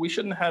 we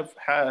shouldn't have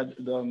had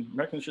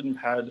Americans shouldn't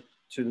have had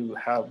to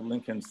have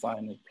Lincoln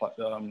sign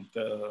an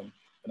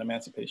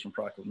Emancipation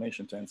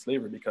Proclamation to end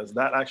slavery, because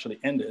that actually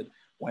ended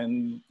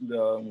when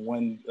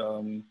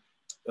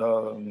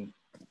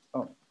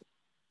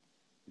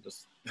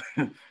just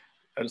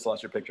I just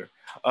lost your picture.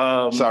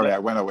 Sorry, I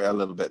went away a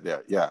little bit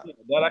there. Yeah,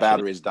 the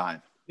battery's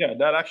dying. Yeah,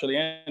 that actually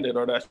ended,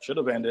 or that should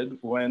have ended,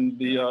 when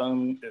the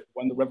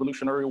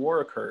Revolutionary War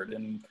occurred,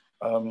 and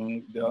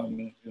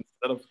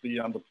instead of the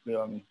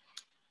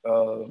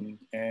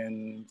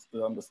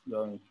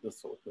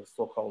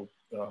so-called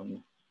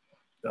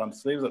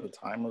slaves at the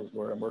time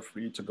were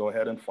free to go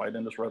ahead and fight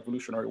in this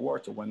Revolutionary War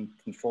to win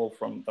control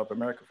of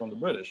America from the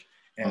British,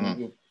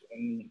 and,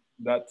 and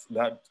that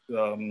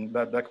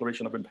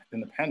Declaration of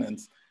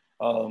Independence.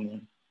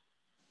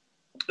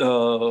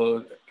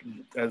 As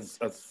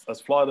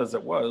flawed as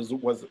it was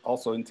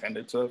also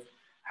intended to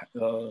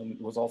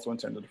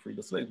free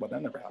the slaves, but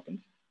that never happened.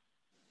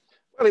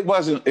 Well, it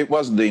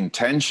wasn't the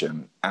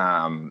intention.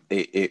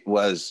 It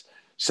was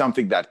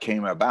something that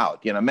came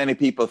about. You know, many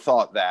people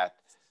thought that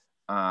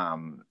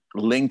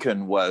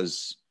Lincoln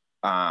was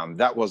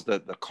that was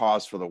the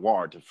cause for the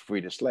war, to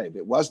free the slave.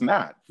 It wasn't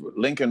that.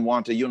 Lincoln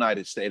wanted a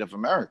United States of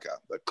America.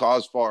 The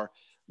cause for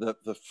the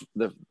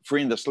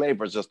freeing the slave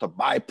was just a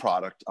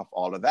byproduct of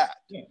all of that.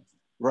 Yeah.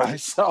 Right.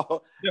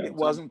 So it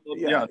wasn't.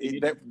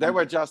 They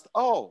were just,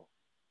 oh,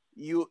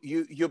 you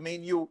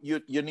mean you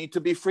need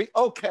to be free?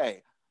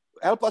 Okay,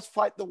 help us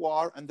fight the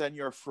war, and then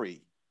you're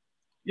free.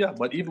 Yeah,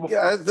 but even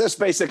before, that's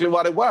basically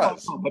what it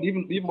was. But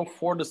even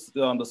before the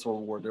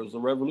Civil War, there was a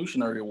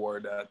Revolutionary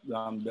War that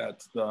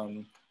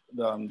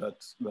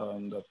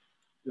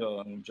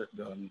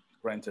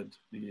granted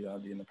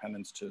the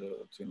independence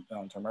to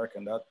America,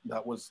 and that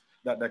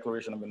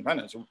Declaration of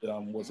Independence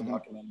was a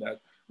document that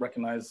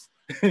recognized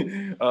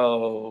the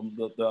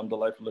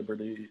life and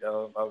liberty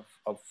of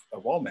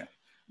all men.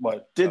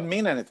 But didn't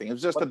mean anything. It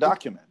was just a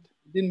document.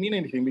 It didn't mean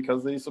anything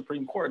because the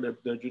Supreme Court,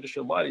 the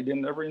judicial body,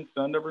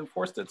 never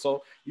enforced it.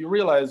 So you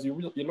realize,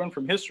 you learn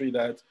from history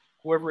that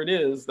whoever it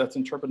is that's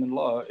interpreting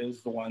law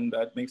is the one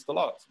that makes the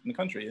laws in the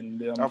country.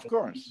 And of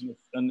course,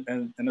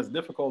 and as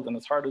difficult and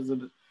as hard as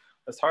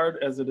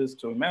it is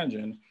to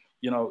imagine,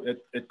 you know,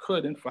 it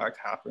could in fact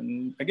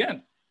happen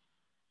again.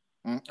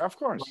 Of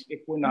course,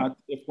 if we're not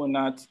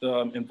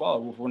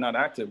involved, if we're not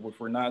active, if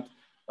we're not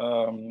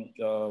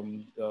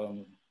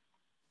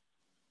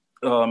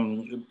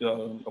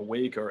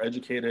awake or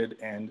educated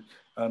and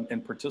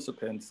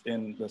participants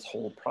in this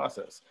whole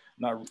process,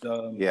 and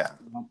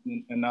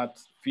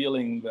not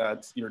feeling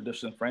that you're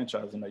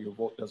disenfranchised and that your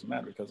vote doesn't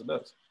matter, because it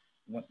does.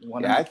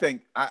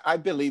 I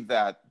believe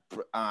that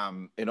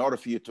in order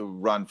for you to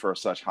run for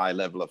such high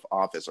level of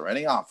office, or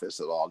any office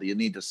at all, you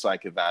need a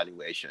psych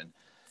evaluation.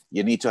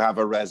 You need to have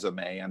a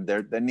resume, and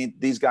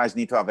these guys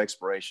need to have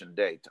expiration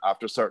date.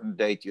 After a certain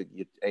date, you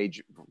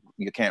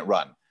can't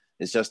run.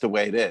 It's just the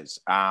way it is.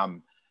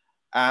 And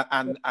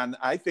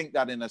I think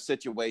that in a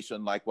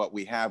situation like what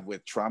we have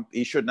with Trump,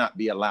 he should not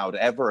be allowed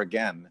ever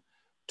again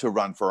to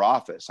run for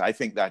office. I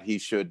think that he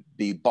should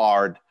be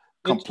barred,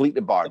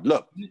 completely barred.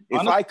 Look,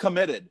 if I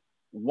committed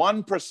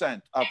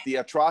 1% of the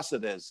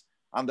atrocities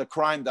and the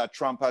crime that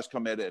Trump has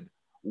committed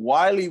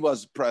while he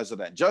was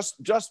president, just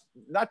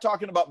not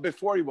talking about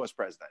before he was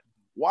president,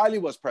 while he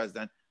was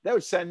president, they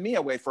would send me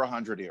away for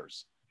 100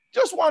 years.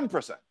 Just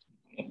 1%.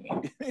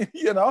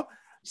 You know?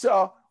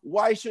 So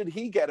why should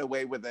he get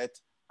away with it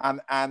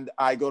and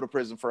I go to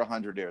prison for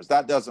 100 years?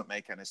 That doesn't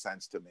make any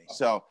sense to me.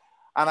 So,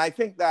 and I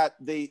think that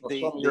the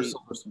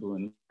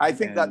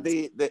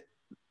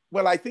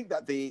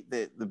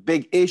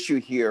big issue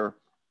here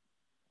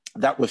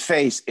that we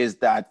face is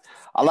that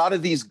a lot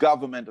of these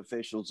government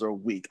officials are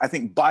weak. I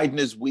think Biden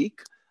is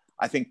weak.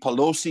 I think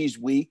Pelosi's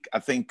weak. I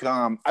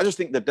just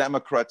think the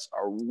Democrats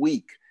are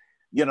weak.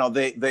 You know,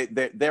 they're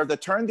the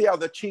turn the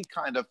other cheek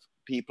kind of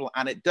people,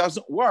 and it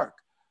doesn't work.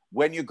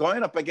 When you're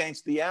going up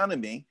against the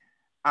enemy,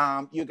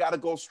 you got to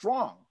go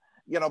strong.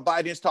 You know,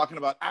 Biden's talking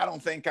about, I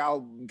don't think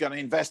I'm going to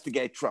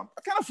investigate Trump.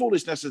 What kind of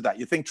foolishness is that?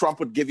 You think Trump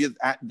would give you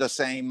the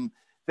same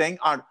thing?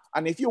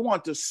 And if you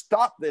want to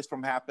stop this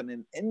from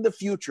happening in the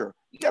future,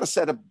 you got to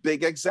set a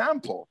big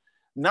example,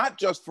 not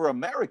just for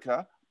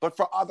America, but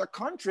for other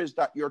countries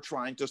that you're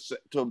trying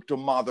to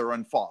mother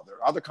and father,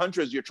 other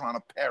countries you're trying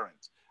to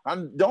parent.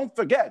 And don't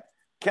forget,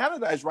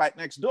 Canada is right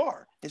next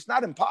door. It's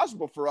not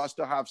impossible for us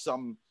to have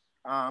some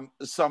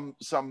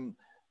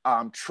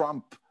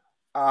Trump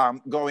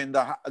go in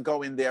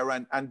there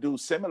and do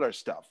similar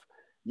stuff.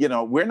 You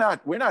know, we're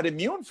not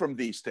immune from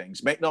these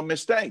things. Make no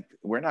mistake,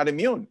 we're not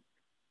immune.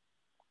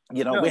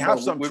 You know, we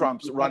have some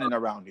Trumps running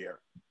around here.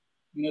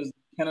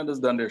 Canada's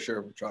done their share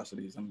of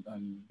atrocities,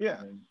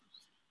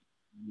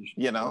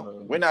 you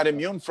know, we're not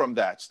immune from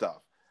that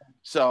stuff.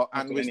 So,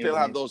 and we still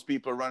have those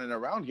people running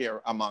around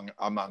here among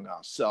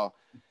us. So,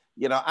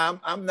 you know,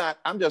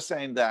 I'm just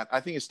saying that I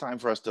think it's time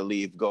for us to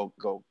leave, go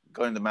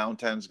in the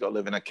mountains, go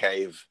live in a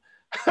cave,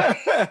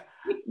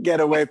 get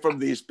away from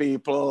these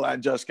people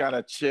and just kind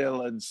of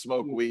chill and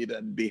smoke weed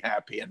and be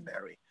happy and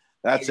merry.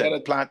 That's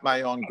it. Plant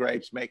my own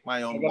grapes, make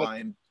my own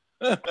wine.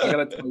 I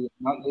gotta tell you,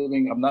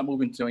 I'm not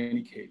moving to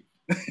any cave.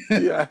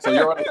 Yeah. So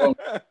you're on your own.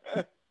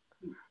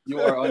 You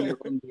are on your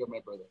own, my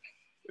brother.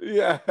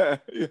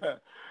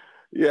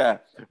 Yeah.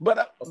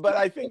 But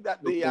I think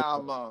that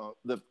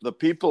the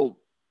people,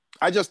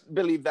 I just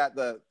believe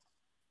that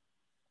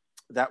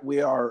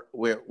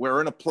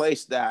we're in a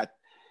place that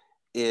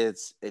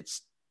it's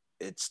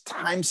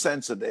time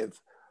sensitive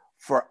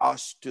for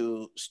us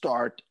to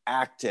start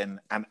acting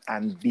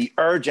and be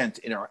urgent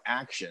in our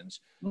actions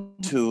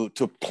to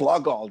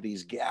plug all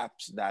these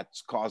gaps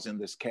that's causing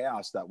this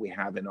chaos that we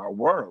have in our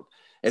world.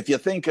 If you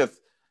think of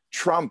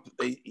Trump,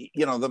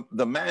 you know,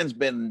 the man's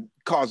been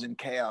causing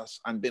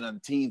chaos and been on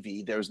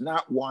TV. There's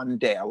not one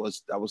day, I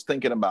was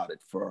thinking about it,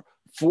 for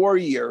 4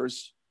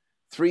 years,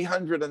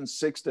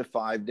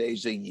 365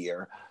 days a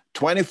year,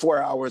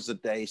 24 hours a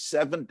day,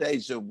 7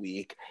 days a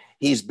week.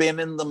 He's been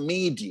in the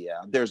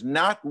media. There's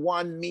not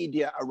one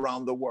media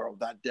around the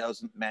world that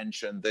doesn't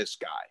mention this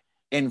guy.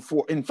 In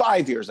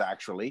 5 years,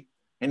 actually,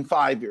 in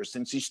 5 years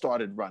since he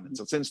started running,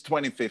 so since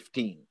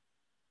 2015,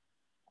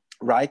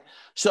 right?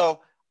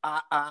 So,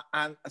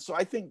 and so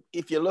I think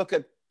if you look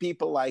at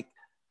people like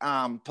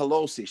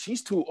Pelosi,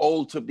 she's too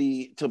old to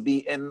be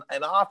in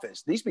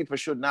office. These people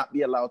should not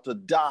be allowed to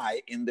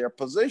die in their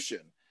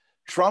position.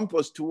 Trump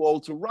was too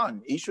old to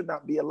run. He should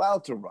not be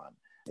allowed to run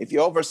if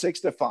you're over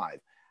 65.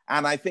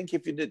 And I think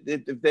if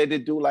they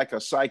did do like a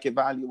psych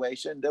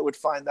evaluation, they would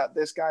find that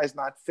this guy is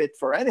not fit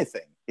for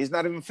anything. He's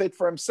not even fit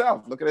for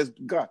himself. Look at his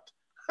gut.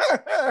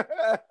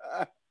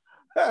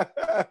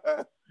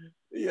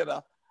 You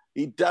know,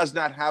 he does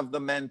not have the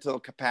mental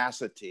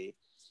capacity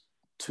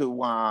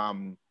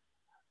to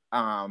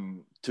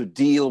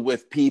deal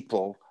with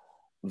people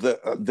the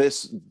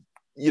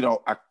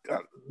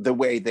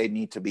way they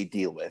need to be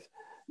dealt with.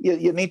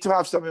 You need to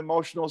have some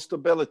emotional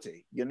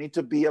stability. You need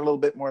to be a little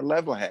bit more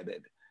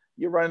level-headed.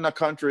 You're running a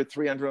country with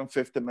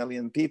 350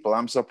 million people.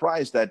 I'm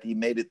surprised that he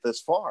made it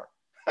this far.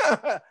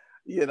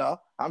 You know,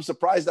 I'm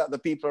surprised that the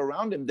people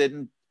around him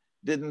didn't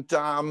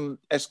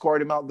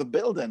escort him out of the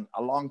building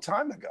a long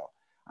time ago.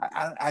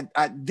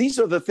 These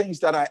are the things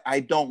that I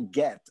don't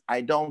get.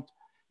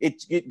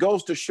 It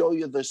goes to show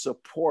you the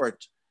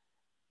support,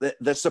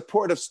 the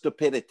support of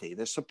stupidity,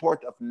 the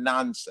support of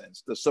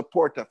nonsense, the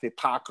support of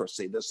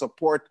hypocrisy, the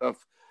support of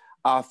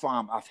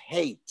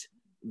hate.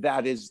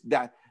 That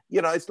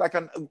you know, it's like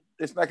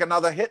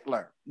another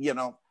Hitler. You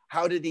know,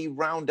 how did he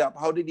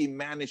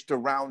manage to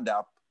round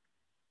up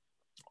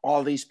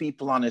all these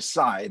people on his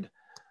side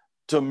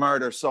to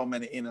murder so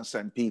many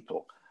innocent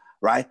people,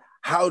 right?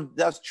 How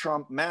does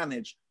Trump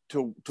manage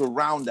to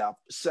round up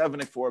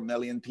 74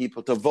 million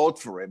people to vote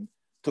for him,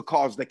 to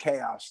cause the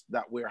chaos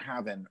that we're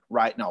having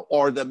right now,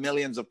 or the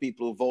millions of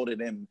people who voted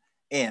him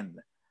in,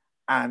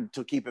 and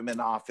to keep him in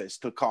office,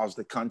 to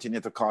continue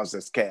to cause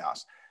this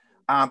chaos?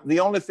 The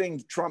only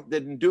thing Trump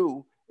didn't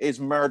do is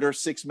murder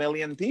 6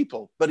 million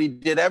people, but he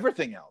did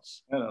everything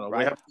else,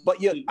 right?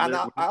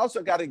 I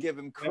also got to give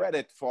him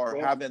credit for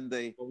having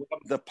the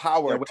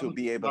power to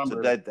be able to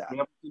do that. We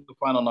haven't seen the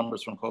final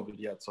numbers from COVID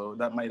yet, so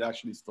that might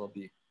actually still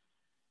be.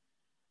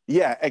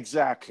 Yeah,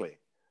 exactly.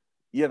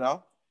 You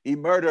know, he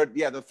murdered,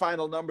 the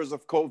final numbers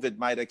of COVID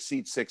might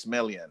exceed 6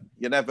 million.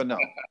 You never know.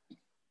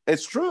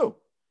 It's true.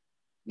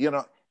 You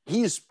know,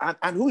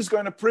 and who's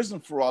going to prison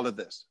for all of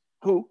this?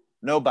 Who?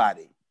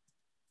 Nobody.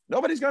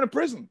 Nobody's going to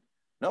prison.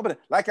 Nobody.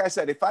 Like I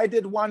said, if I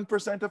did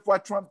 1% of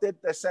what Trump did,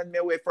 they send me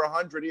away for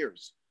 100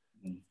 years.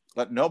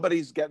 But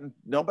nobody's going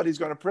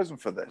to prison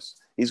for this.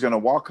 He's going to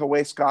walk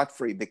away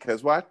scot-free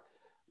because what?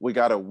 We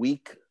got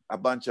a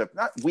bunch of,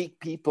 not weak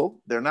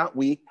people. They're not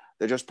weak.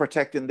 They're just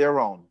protecting their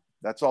own.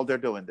 That's all they're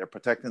doing. They're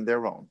protecting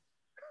their own.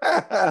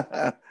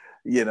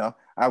 You know,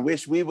 I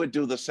wish we would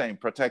do the same,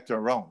 protect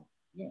our own.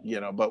 Yeah.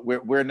 You know, but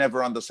we're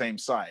never on the same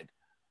side.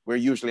 We're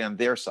usually on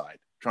their side,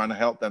 trying to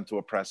help them to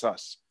oppress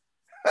us.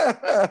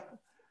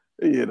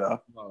 You know.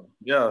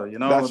 Yeah, you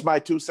know. That's my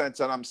 2 cents,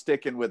 and I'm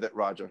sticking with it,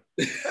 Roger.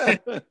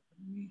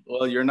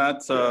 Well, you're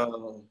not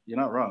wrong.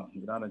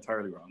 You're not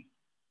entirely wrong.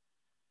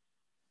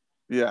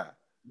 Yeah.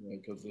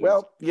 Because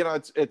well, you know,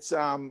 it's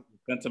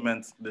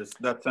sentiment.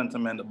 That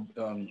sentiment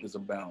is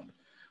abound.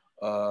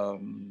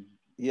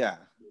 Yeah.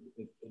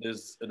 It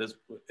is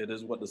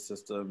what the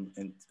system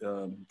and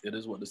it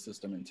is what the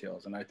system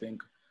entails, and I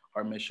think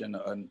our mission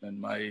and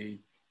my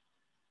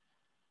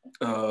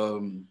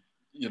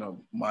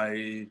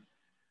my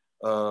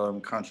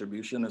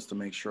contribution is to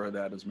make sure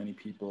that as many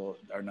people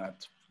are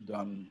not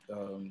done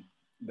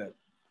that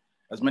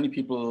as many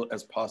people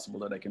as possible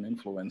that I can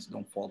influence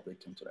don't fall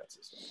victim to that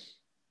system.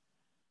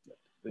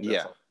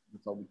 Yeah.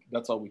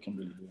 That's all we can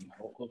really do. And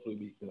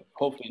hopefully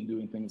in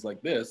doing things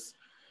like this,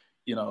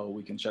 you know,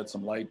 we can shed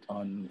some light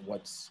on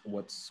what's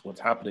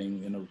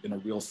happening in a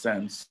real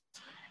sense,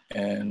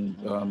 and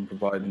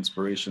provide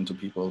inspiration to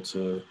people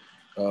to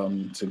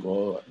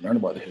go learn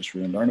about the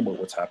history and learn about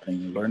what's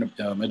happening,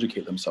 and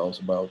educate themselves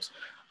about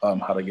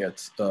how to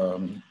get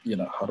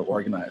how to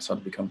organize, how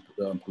to become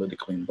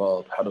politically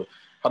involved, how to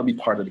be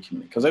part of the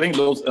community. Because I think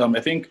those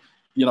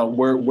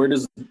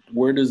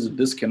where does it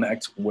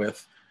disconnect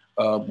with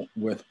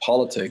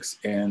politics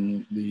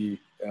and the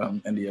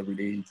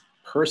everyday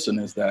person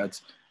is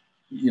that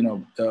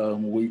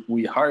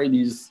we hire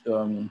these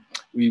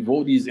we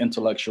vote these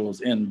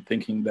intellectuals in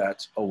thinking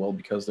that, oh well,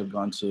 because they've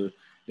gone to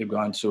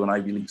an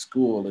Ivy League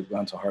school, they've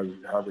gone to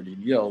Harvard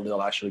and Yale,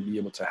 they'll actually be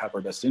able to have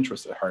our best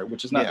interests at heart,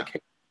 which is not the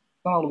case.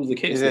 It's not always the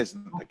case. It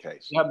isn't the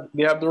case.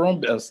 They have their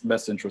own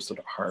best interests at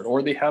heart,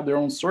 or they have their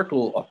own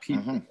circle of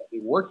people that they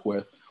work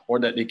with, or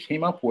that they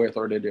came up with,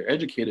 or that they're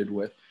educated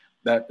with,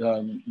 that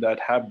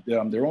have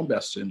their own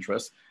best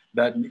interests.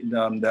 That's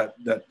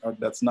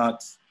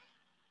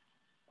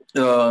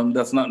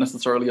not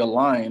necessarily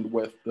aligned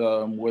with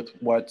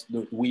what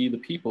we the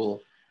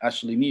people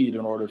actually need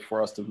in order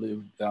for us to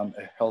live a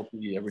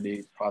healthy,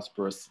 everyday,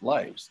 prosperous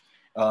lives.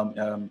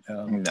 In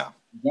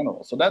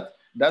general. So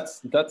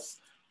that's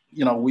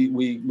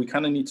we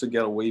kind of need to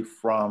get away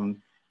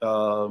from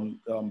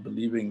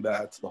believing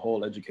that the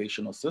whole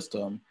educational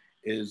system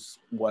is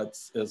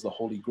the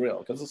holy grail,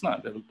 because it's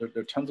not. There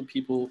are tons of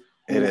people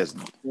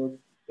who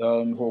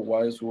are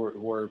wise,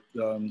 who are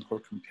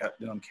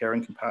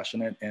caring,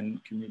 compassionate,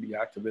 and community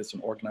activists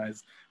and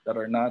organized that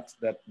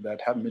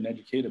haven't been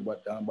educated,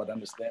 but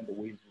understand the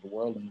ways of the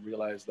world and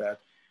realize that,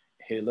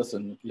 hey,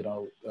 listen,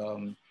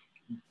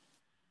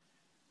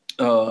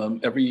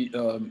 every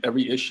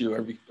issue,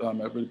 every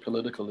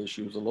political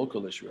issue is a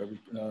local issue.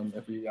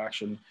 Every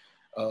action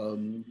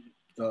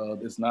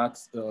is not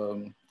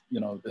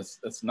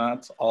it's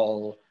not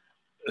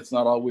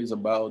always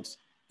about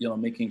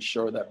making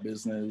sure that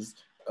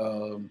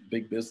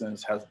big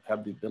business have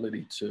the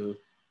ability to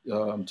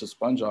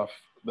sponge off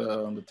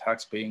the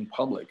tax-paying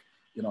public.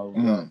 All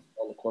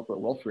the corporate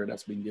welfare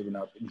that's being given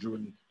out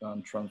during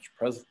Trump's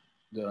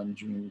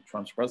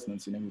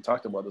presidency. And we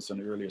talked about this in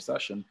the earlier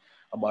session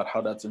about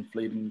how that's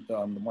inflating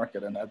the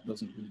market, and that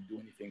doesn't really do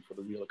anything for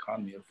the real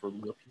economy or for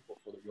real people,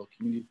 for the real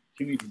community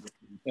that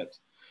we hit.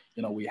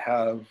 We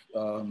have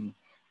in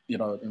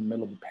the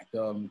middle of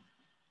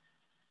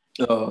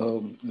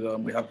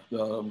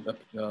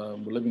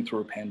we're living through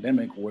a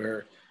pandemic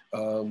where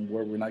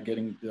we're not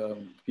getting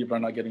people are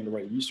not getting the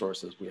right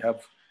resources. We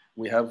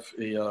have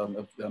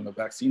a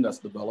vaccine that's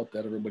developed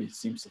that everybody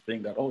seems to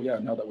think that, oh yeah,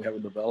 now that we have a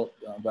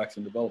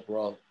vaccine developed,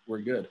 we're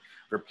good.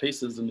 There are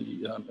places in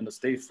the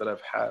states that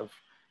have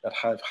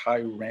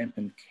high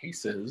rampant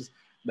cases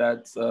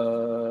that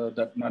are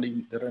not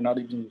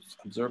even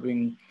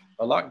observing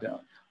a lockdown.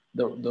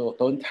 The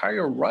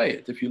entire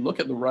riot, if you look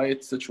at the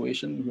riot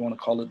situation, if you want to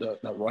call it that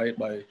riot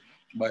by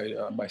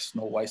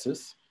Snow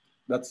White's,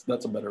 that's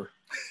a better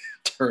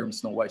term,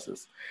 Snow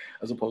White's,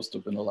 as opposed to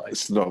Vanilla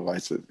Ice. Snow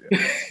White's,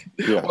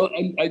 yeah. Well,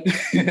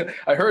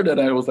 I heard that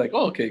and I was like,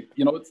 oh, okay,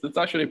 it's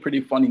actually a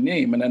pretty funny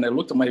name. And then I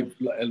looked at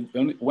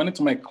went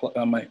into my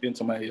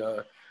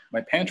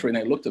pantry and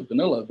I looked at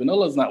vanilla.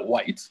 Vanilla is not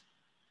white,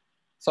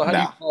 so how do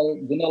you call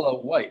vanilla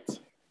white?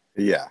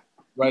 Yeah.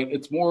 Right.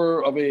 It's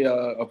more of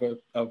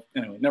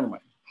anyway, never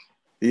mind.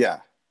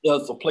 Yeah. Yeah,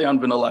 it's a play on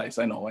Vanilla Ice.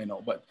 I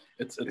know, but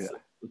it's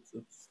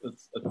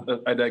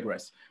I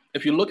digress.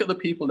 If you look at the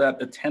people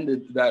that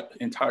attended that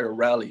entire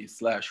rally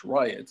 /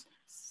 riot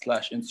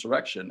 /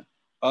 insurrection,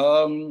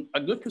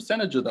 a good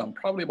percentage of them,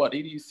 probably about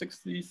 80,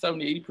 60,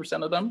 70,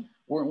 80% of them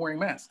weren't wearing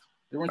masks.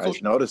 They weren't. I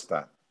noticed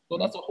that. So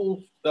that's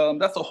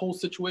a whole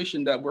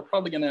situation that we're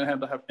probably going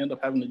to end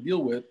up having to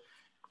deal with.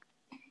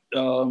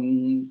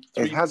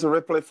 It has a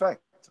ripple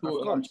effect. A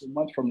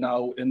month from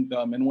now, and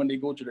when they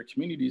go to their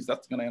communities,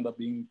 that's going to end up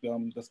being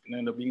a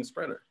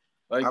spreader.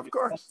 Like, of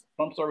course,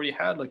 Trump's already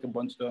had like a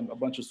bunch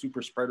of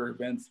super spreader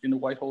events in the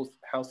White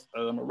House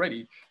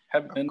already.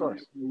 Have been a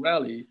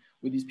rally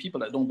with these people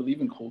that don't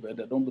believe in COVID,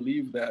 that don't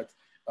believe that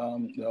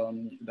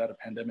that a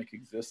pandemic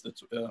exists.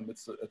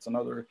 It's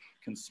another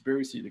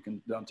conspiracy to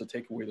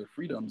take away their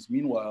freedoms.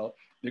 Meanwhile,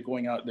 they're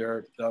going out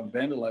there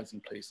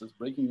vandalizing places,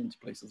 breaking into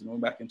places, going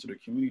back into their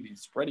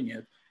communities, spreading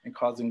it, and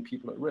causing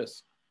people at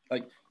risk.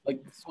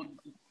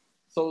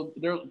 So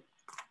there.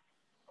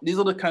 These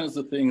are the kinds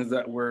of things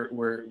that we're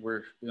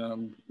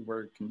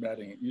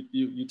combating.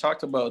 You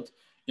talked about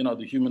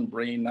the human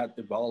brain not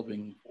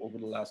evolving over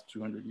the last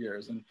 200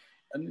 years, and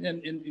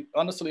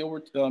honestly,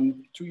 over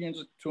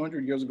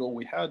 200 years ago,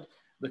 we had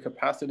the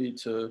capacity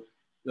to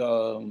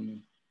to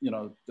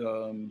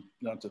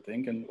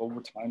think, and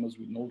over time, as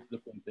we know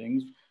different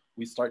things,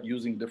 we start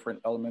using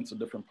different elements of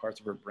different parts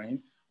of our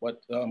brain.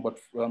 But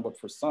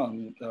for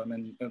some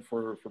and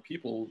for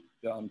people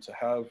to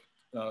have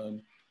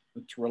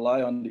to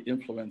rely on the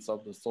influence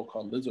of the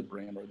so-called lizard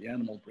brain or the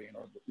animal brain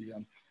or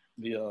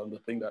the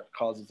thing that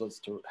causes us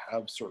to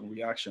have certain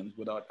reactions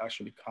without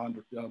actually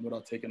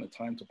without taking the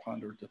time to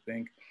ponder, to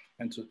think,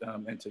 and to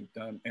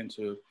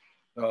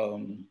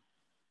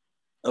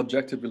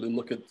objectively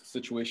look at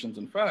situations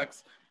and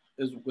facts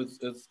is what's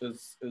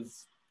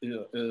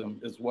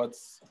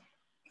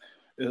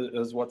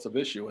of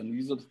issue. And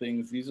these are the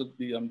things. These are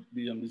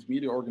these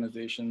media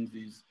organizations.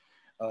 These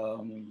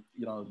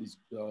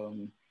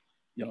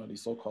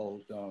these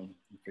so-called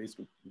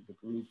Facebook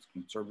groups,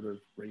 conservative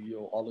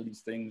radio, all of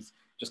these things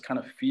just kind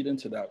of feed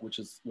into that, which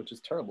is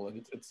terrible.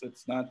 And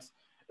it's not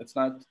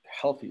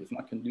healthy. It's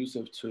not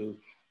conducive to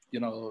a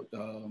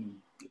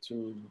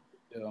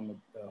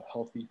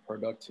healthy,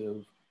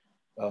 productive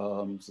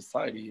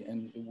society.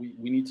 And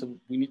we need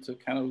to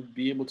kind of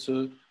be able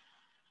to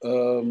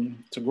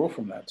grow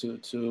from that,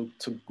 to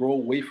grow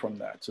away from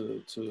that,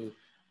 to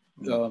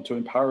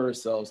empower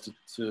ourselves,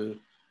 to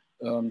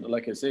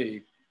like I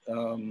say.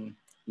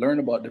 Learn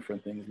about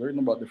different things, learn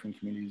about different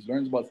communities,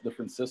 learn about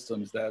different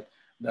systems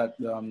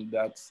that's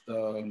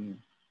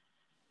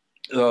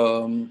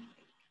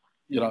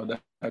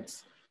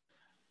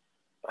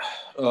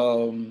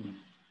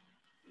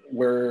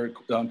where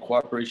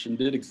cooperation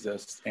did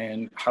exist,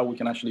 and how we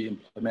can actually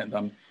implement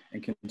them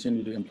and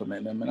continue to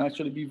implement them, and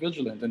actually be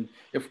vigilant. And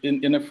if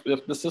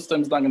the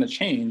system is not going to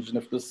change, and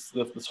if this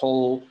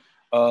whole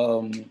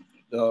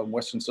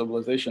Western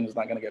civilization is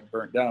not going to get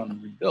burnt down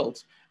and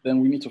rebuilt, then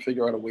we need to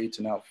figure out a way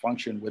to now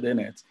function within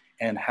it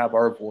and have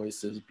our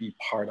voices be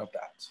part of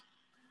that.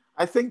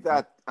 I think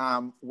that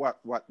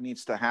what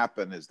needs to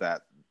happen is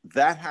that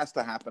has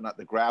to happen at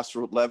the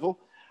grassroots level,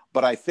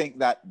 but I think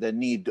that they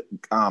need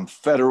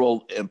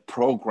federal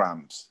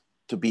programs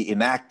to be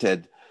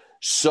enacted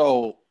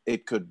so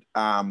it could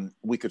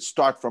we could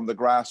start from the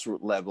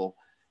grassroots level.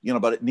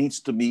 But it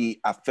needs to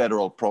be a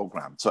federal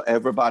program. So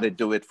everybody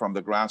do it from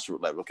the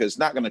grassroots level, because it's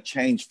not going to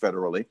change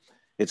federally.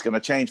 It's going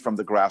to change from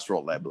the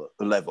grassroots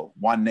level,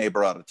 one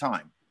neighbor at a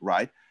time,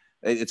 right?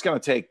 It's going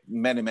to take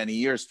many, many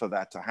years for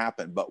that to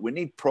happen, but we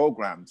need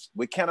programs.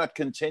 We cannot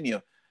continue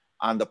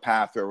on the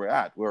path where we're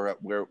at.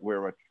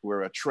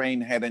 We're a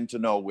train heading to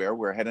nowhere.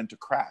 We're heading to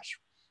crash,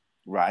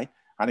 right?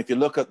 And if you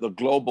look at the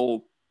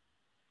global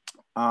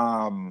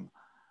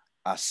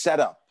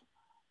setup,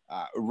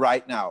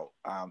 right now,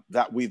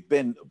 that we've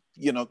been,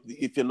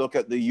 if you look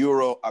at the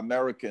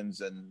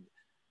Euro-Americans and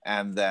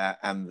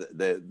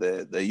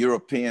the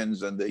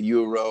Europeans and the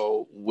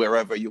Euro,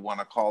 wherever you want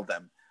to call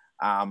them,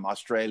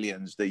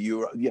 Australians, the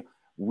Euro,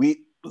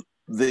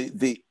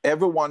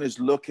 everyone is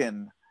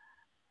looking,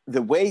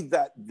 the way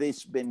that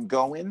this been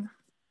going,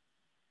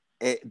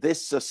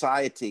 this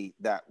society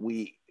that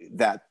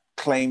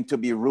claimed to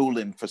be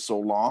ruling for so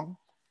long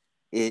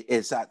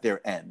is at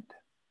their end.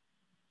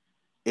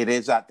 It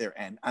is at their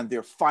end, and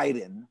they're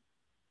fighting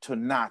to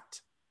not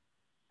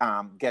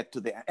get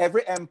to the end.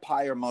 Every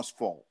empire must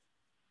fall,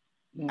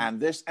 and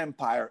this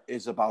empire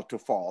is about to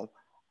fall,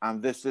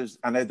 and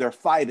they're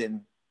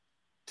fighting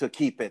to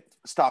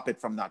stop it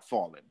from not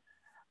falling.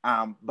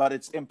 But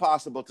it's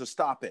impossible to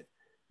stop it,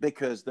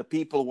 because the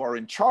people who are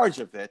in charge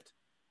of it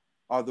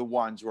are the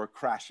ones who are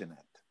crashing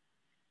it.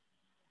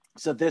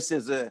 So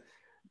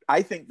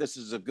I think this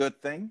is a good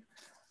thing,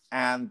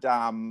 and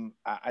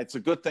it's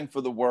a good thing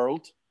for the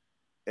world.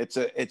 It's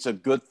a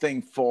good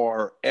thing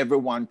for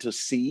everyone to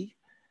see,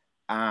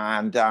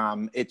 and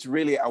it's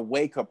really a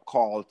wake-up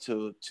call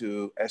to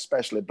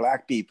especially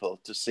Black people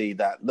to see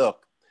that,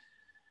 look,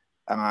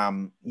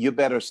 you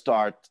better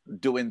start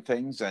doing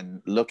things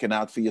and looking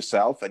out for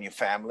yourself and your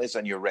families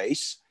and your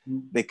race,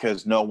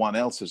 because no one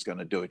else is going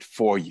to do it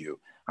for you.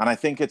 And I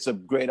think it's a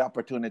great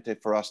opportunity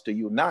for us to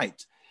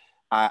unite.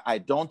 I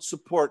don't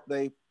support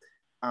the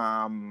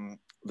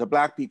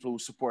Black people who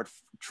support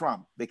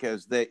Trump,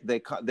 because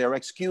their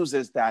excuse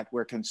is that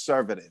we're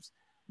conservatives.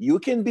 You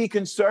can be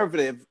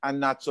conservative and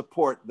not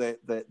support the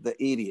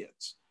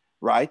idiots,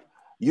 right?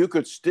 You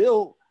could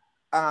still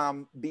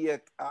be a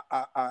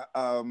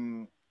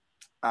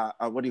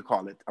what do you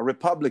call it? A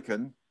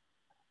Republican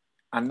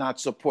and not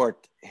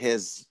support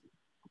his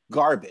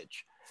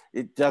garbage.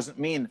 It doesn't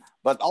mean,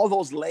 but all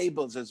those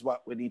labels is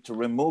what we need to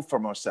remove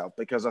from ourselves,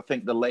 because I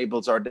think the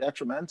labels are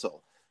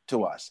detrimental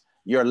to us.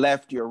 You're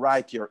left, you're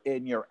right, you're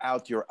in, you're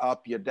out, you're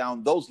up, you're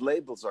down. Those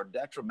labels are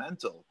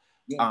detrimental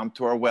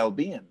to our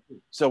well-being.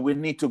 So we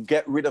need to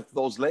get rid of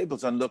those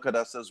labels and look at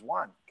us as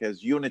one,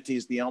 because unity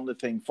is the only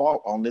thing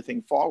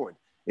forward.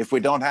 If we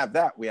don't have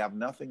that, we have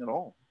nothing at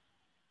all.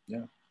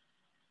 Yeah.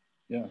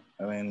 Yeah.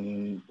 I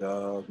mean,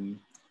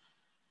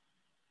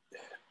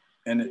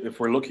 and if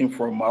we're looking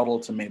for a model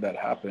to make that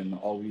happen,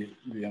 all we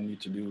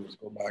need to do is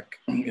go back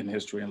in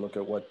history and look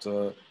at what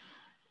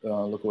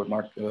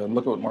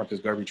Marcus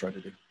Garvey tried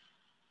to do.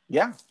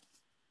 Yeah,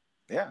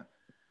 yeah,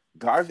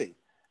 Garvey,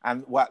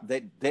 and what they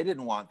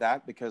didn't want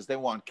that, because they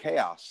want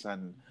chaos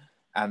and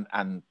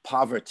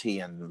poverty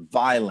and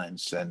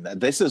violence, and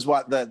this is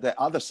what the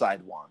other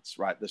side wants,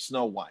 right? The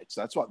Snow Whites,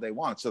 that's what they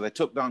want. So they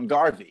took down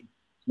Garvey,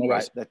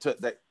 right?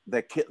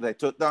 They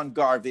took down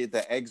Garvey,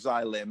 they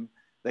exiled him,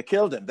 they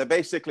killed him, they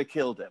basically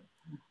killed him,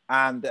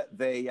 and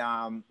they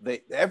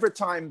every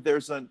time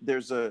there's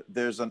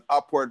an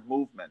upward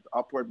movement,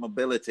 upward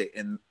mobility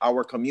in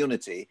our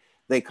community,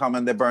 they come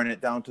and they burn it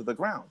down to the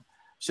ground.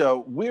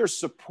 So we're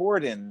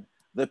supporting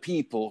the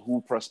people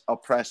who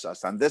oppress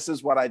us. And this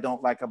is what I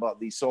don't like about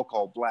these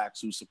so-called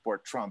blacks who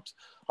support Trump,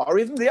 or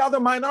even the other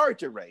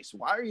minority race.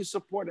 Why are you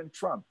supporting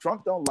Trump?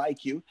 Trump don't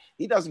like you.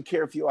 He doesn't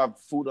care if you have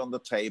food on the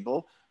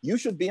table. You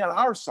should be on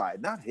our side,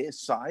 not his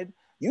side.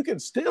 You can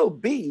still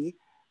be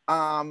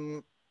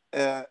a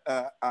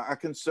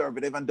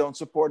conservative and don't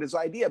support his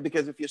idea,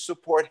 because if you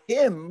support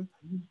him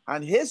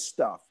and his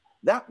stuff,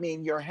 that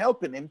means you're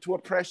helping him to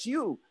oppress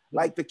you.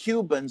 Like the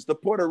Cubans, the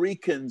Puerto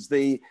Ricans,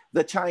 the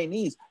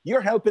Chinese,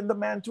 you're helping the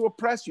man to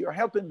oppress you. You're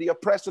helping the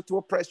oppressor to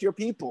oppress your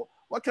people.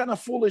 What kind of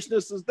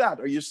foolishness is that?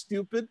 Are you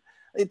stupid?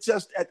 It's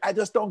just, I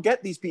just don't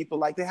get these people.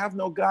 Like, they have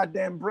no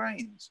goddamn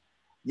brains.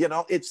 You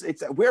know,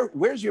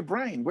 where's your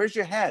brain? Where's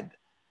your head?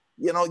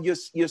 You know, you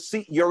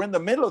see, you're in the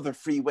middle of the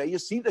freeway, you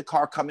see the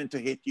car coming to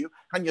hit you,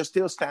 and you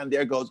still stand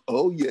there, goes,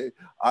 oh yeah,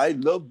 I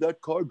love that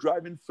car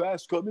driving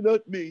fast coming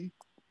at me.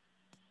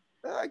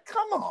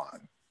 Come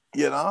on,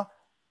 you know?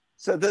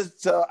 So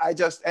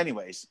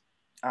anyways,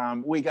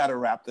 we got to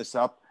wrap this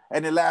up.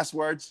 Any last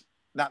words?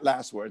 Not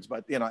last words,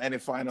 but, you know, any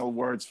final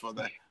words for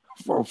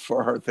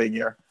her thing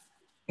here?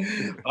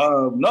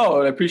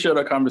 No, I appreciate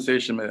our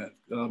conversation, man,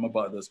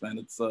 about this, man.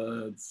 It's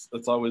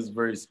always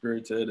very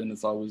spirited, and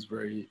it's always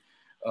very,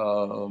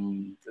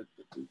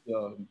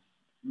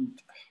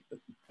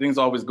 things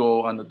always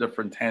go on a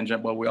different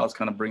tangent, but we always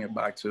kind of bring it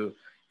back to,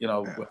 you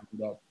know,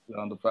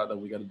 the fact that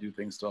we got to do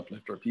things to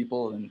uplift our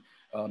people and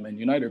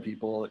unite our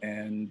people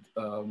and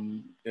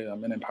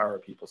empower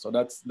people. So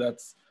that's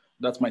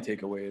my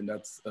takeaway, and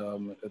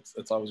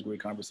it's always a great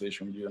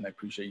conversation with you, and I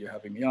appreciate you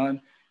having me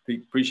on.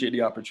 Appreciate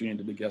the opportunity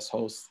to be guest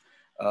host.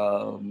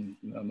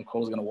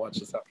 Nicole's gonna watch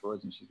this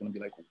afterwards, and she's gonna be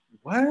like,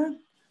 "What?"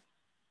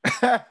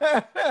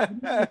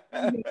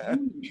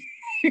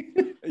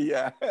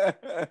 Yeah.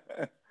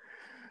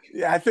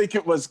 Yeah, I think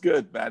it was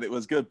good, man. It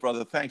was good,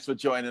 brother. Thanks for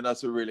joining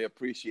us. We really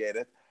appreciate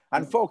it.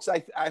 And folks,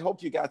 I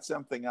hope you got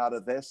something out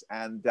of this.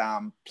 And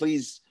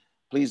please,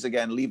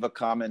 again, leave a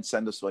comment,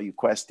 send us all your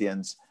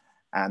questions,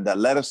 and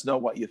let us know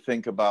what you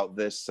think about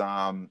this,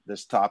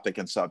 this topic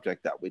and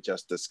subject that we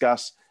just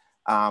discussed.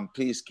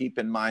 Please keep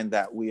in mind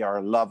that we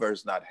are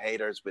lovers, not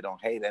haters. We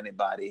don't hate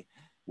anybody.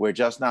 We're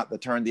just not the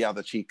turn the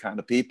other cheek kind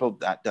of people.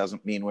 That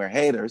doesn't mean we're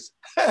haters.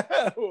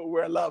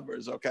 We're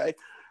lovers, okay?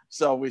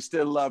 So we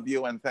still love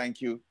you and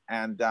thank you.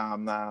 And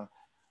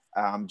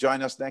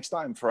join us next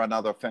time for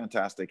another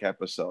fantastic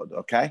episode,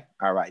 okay?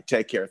 All right,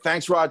 take care.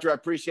 Thanks, Roger. I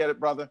appreciate it,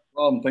 brother.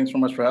 Thanks so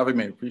much for having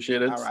me.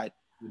 Appreciate it. All right.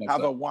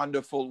 Have a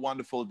wonderful,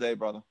 wonderful day,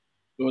 brother.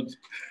 Good.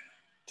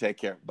 Take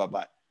care.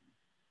 Bye-bye.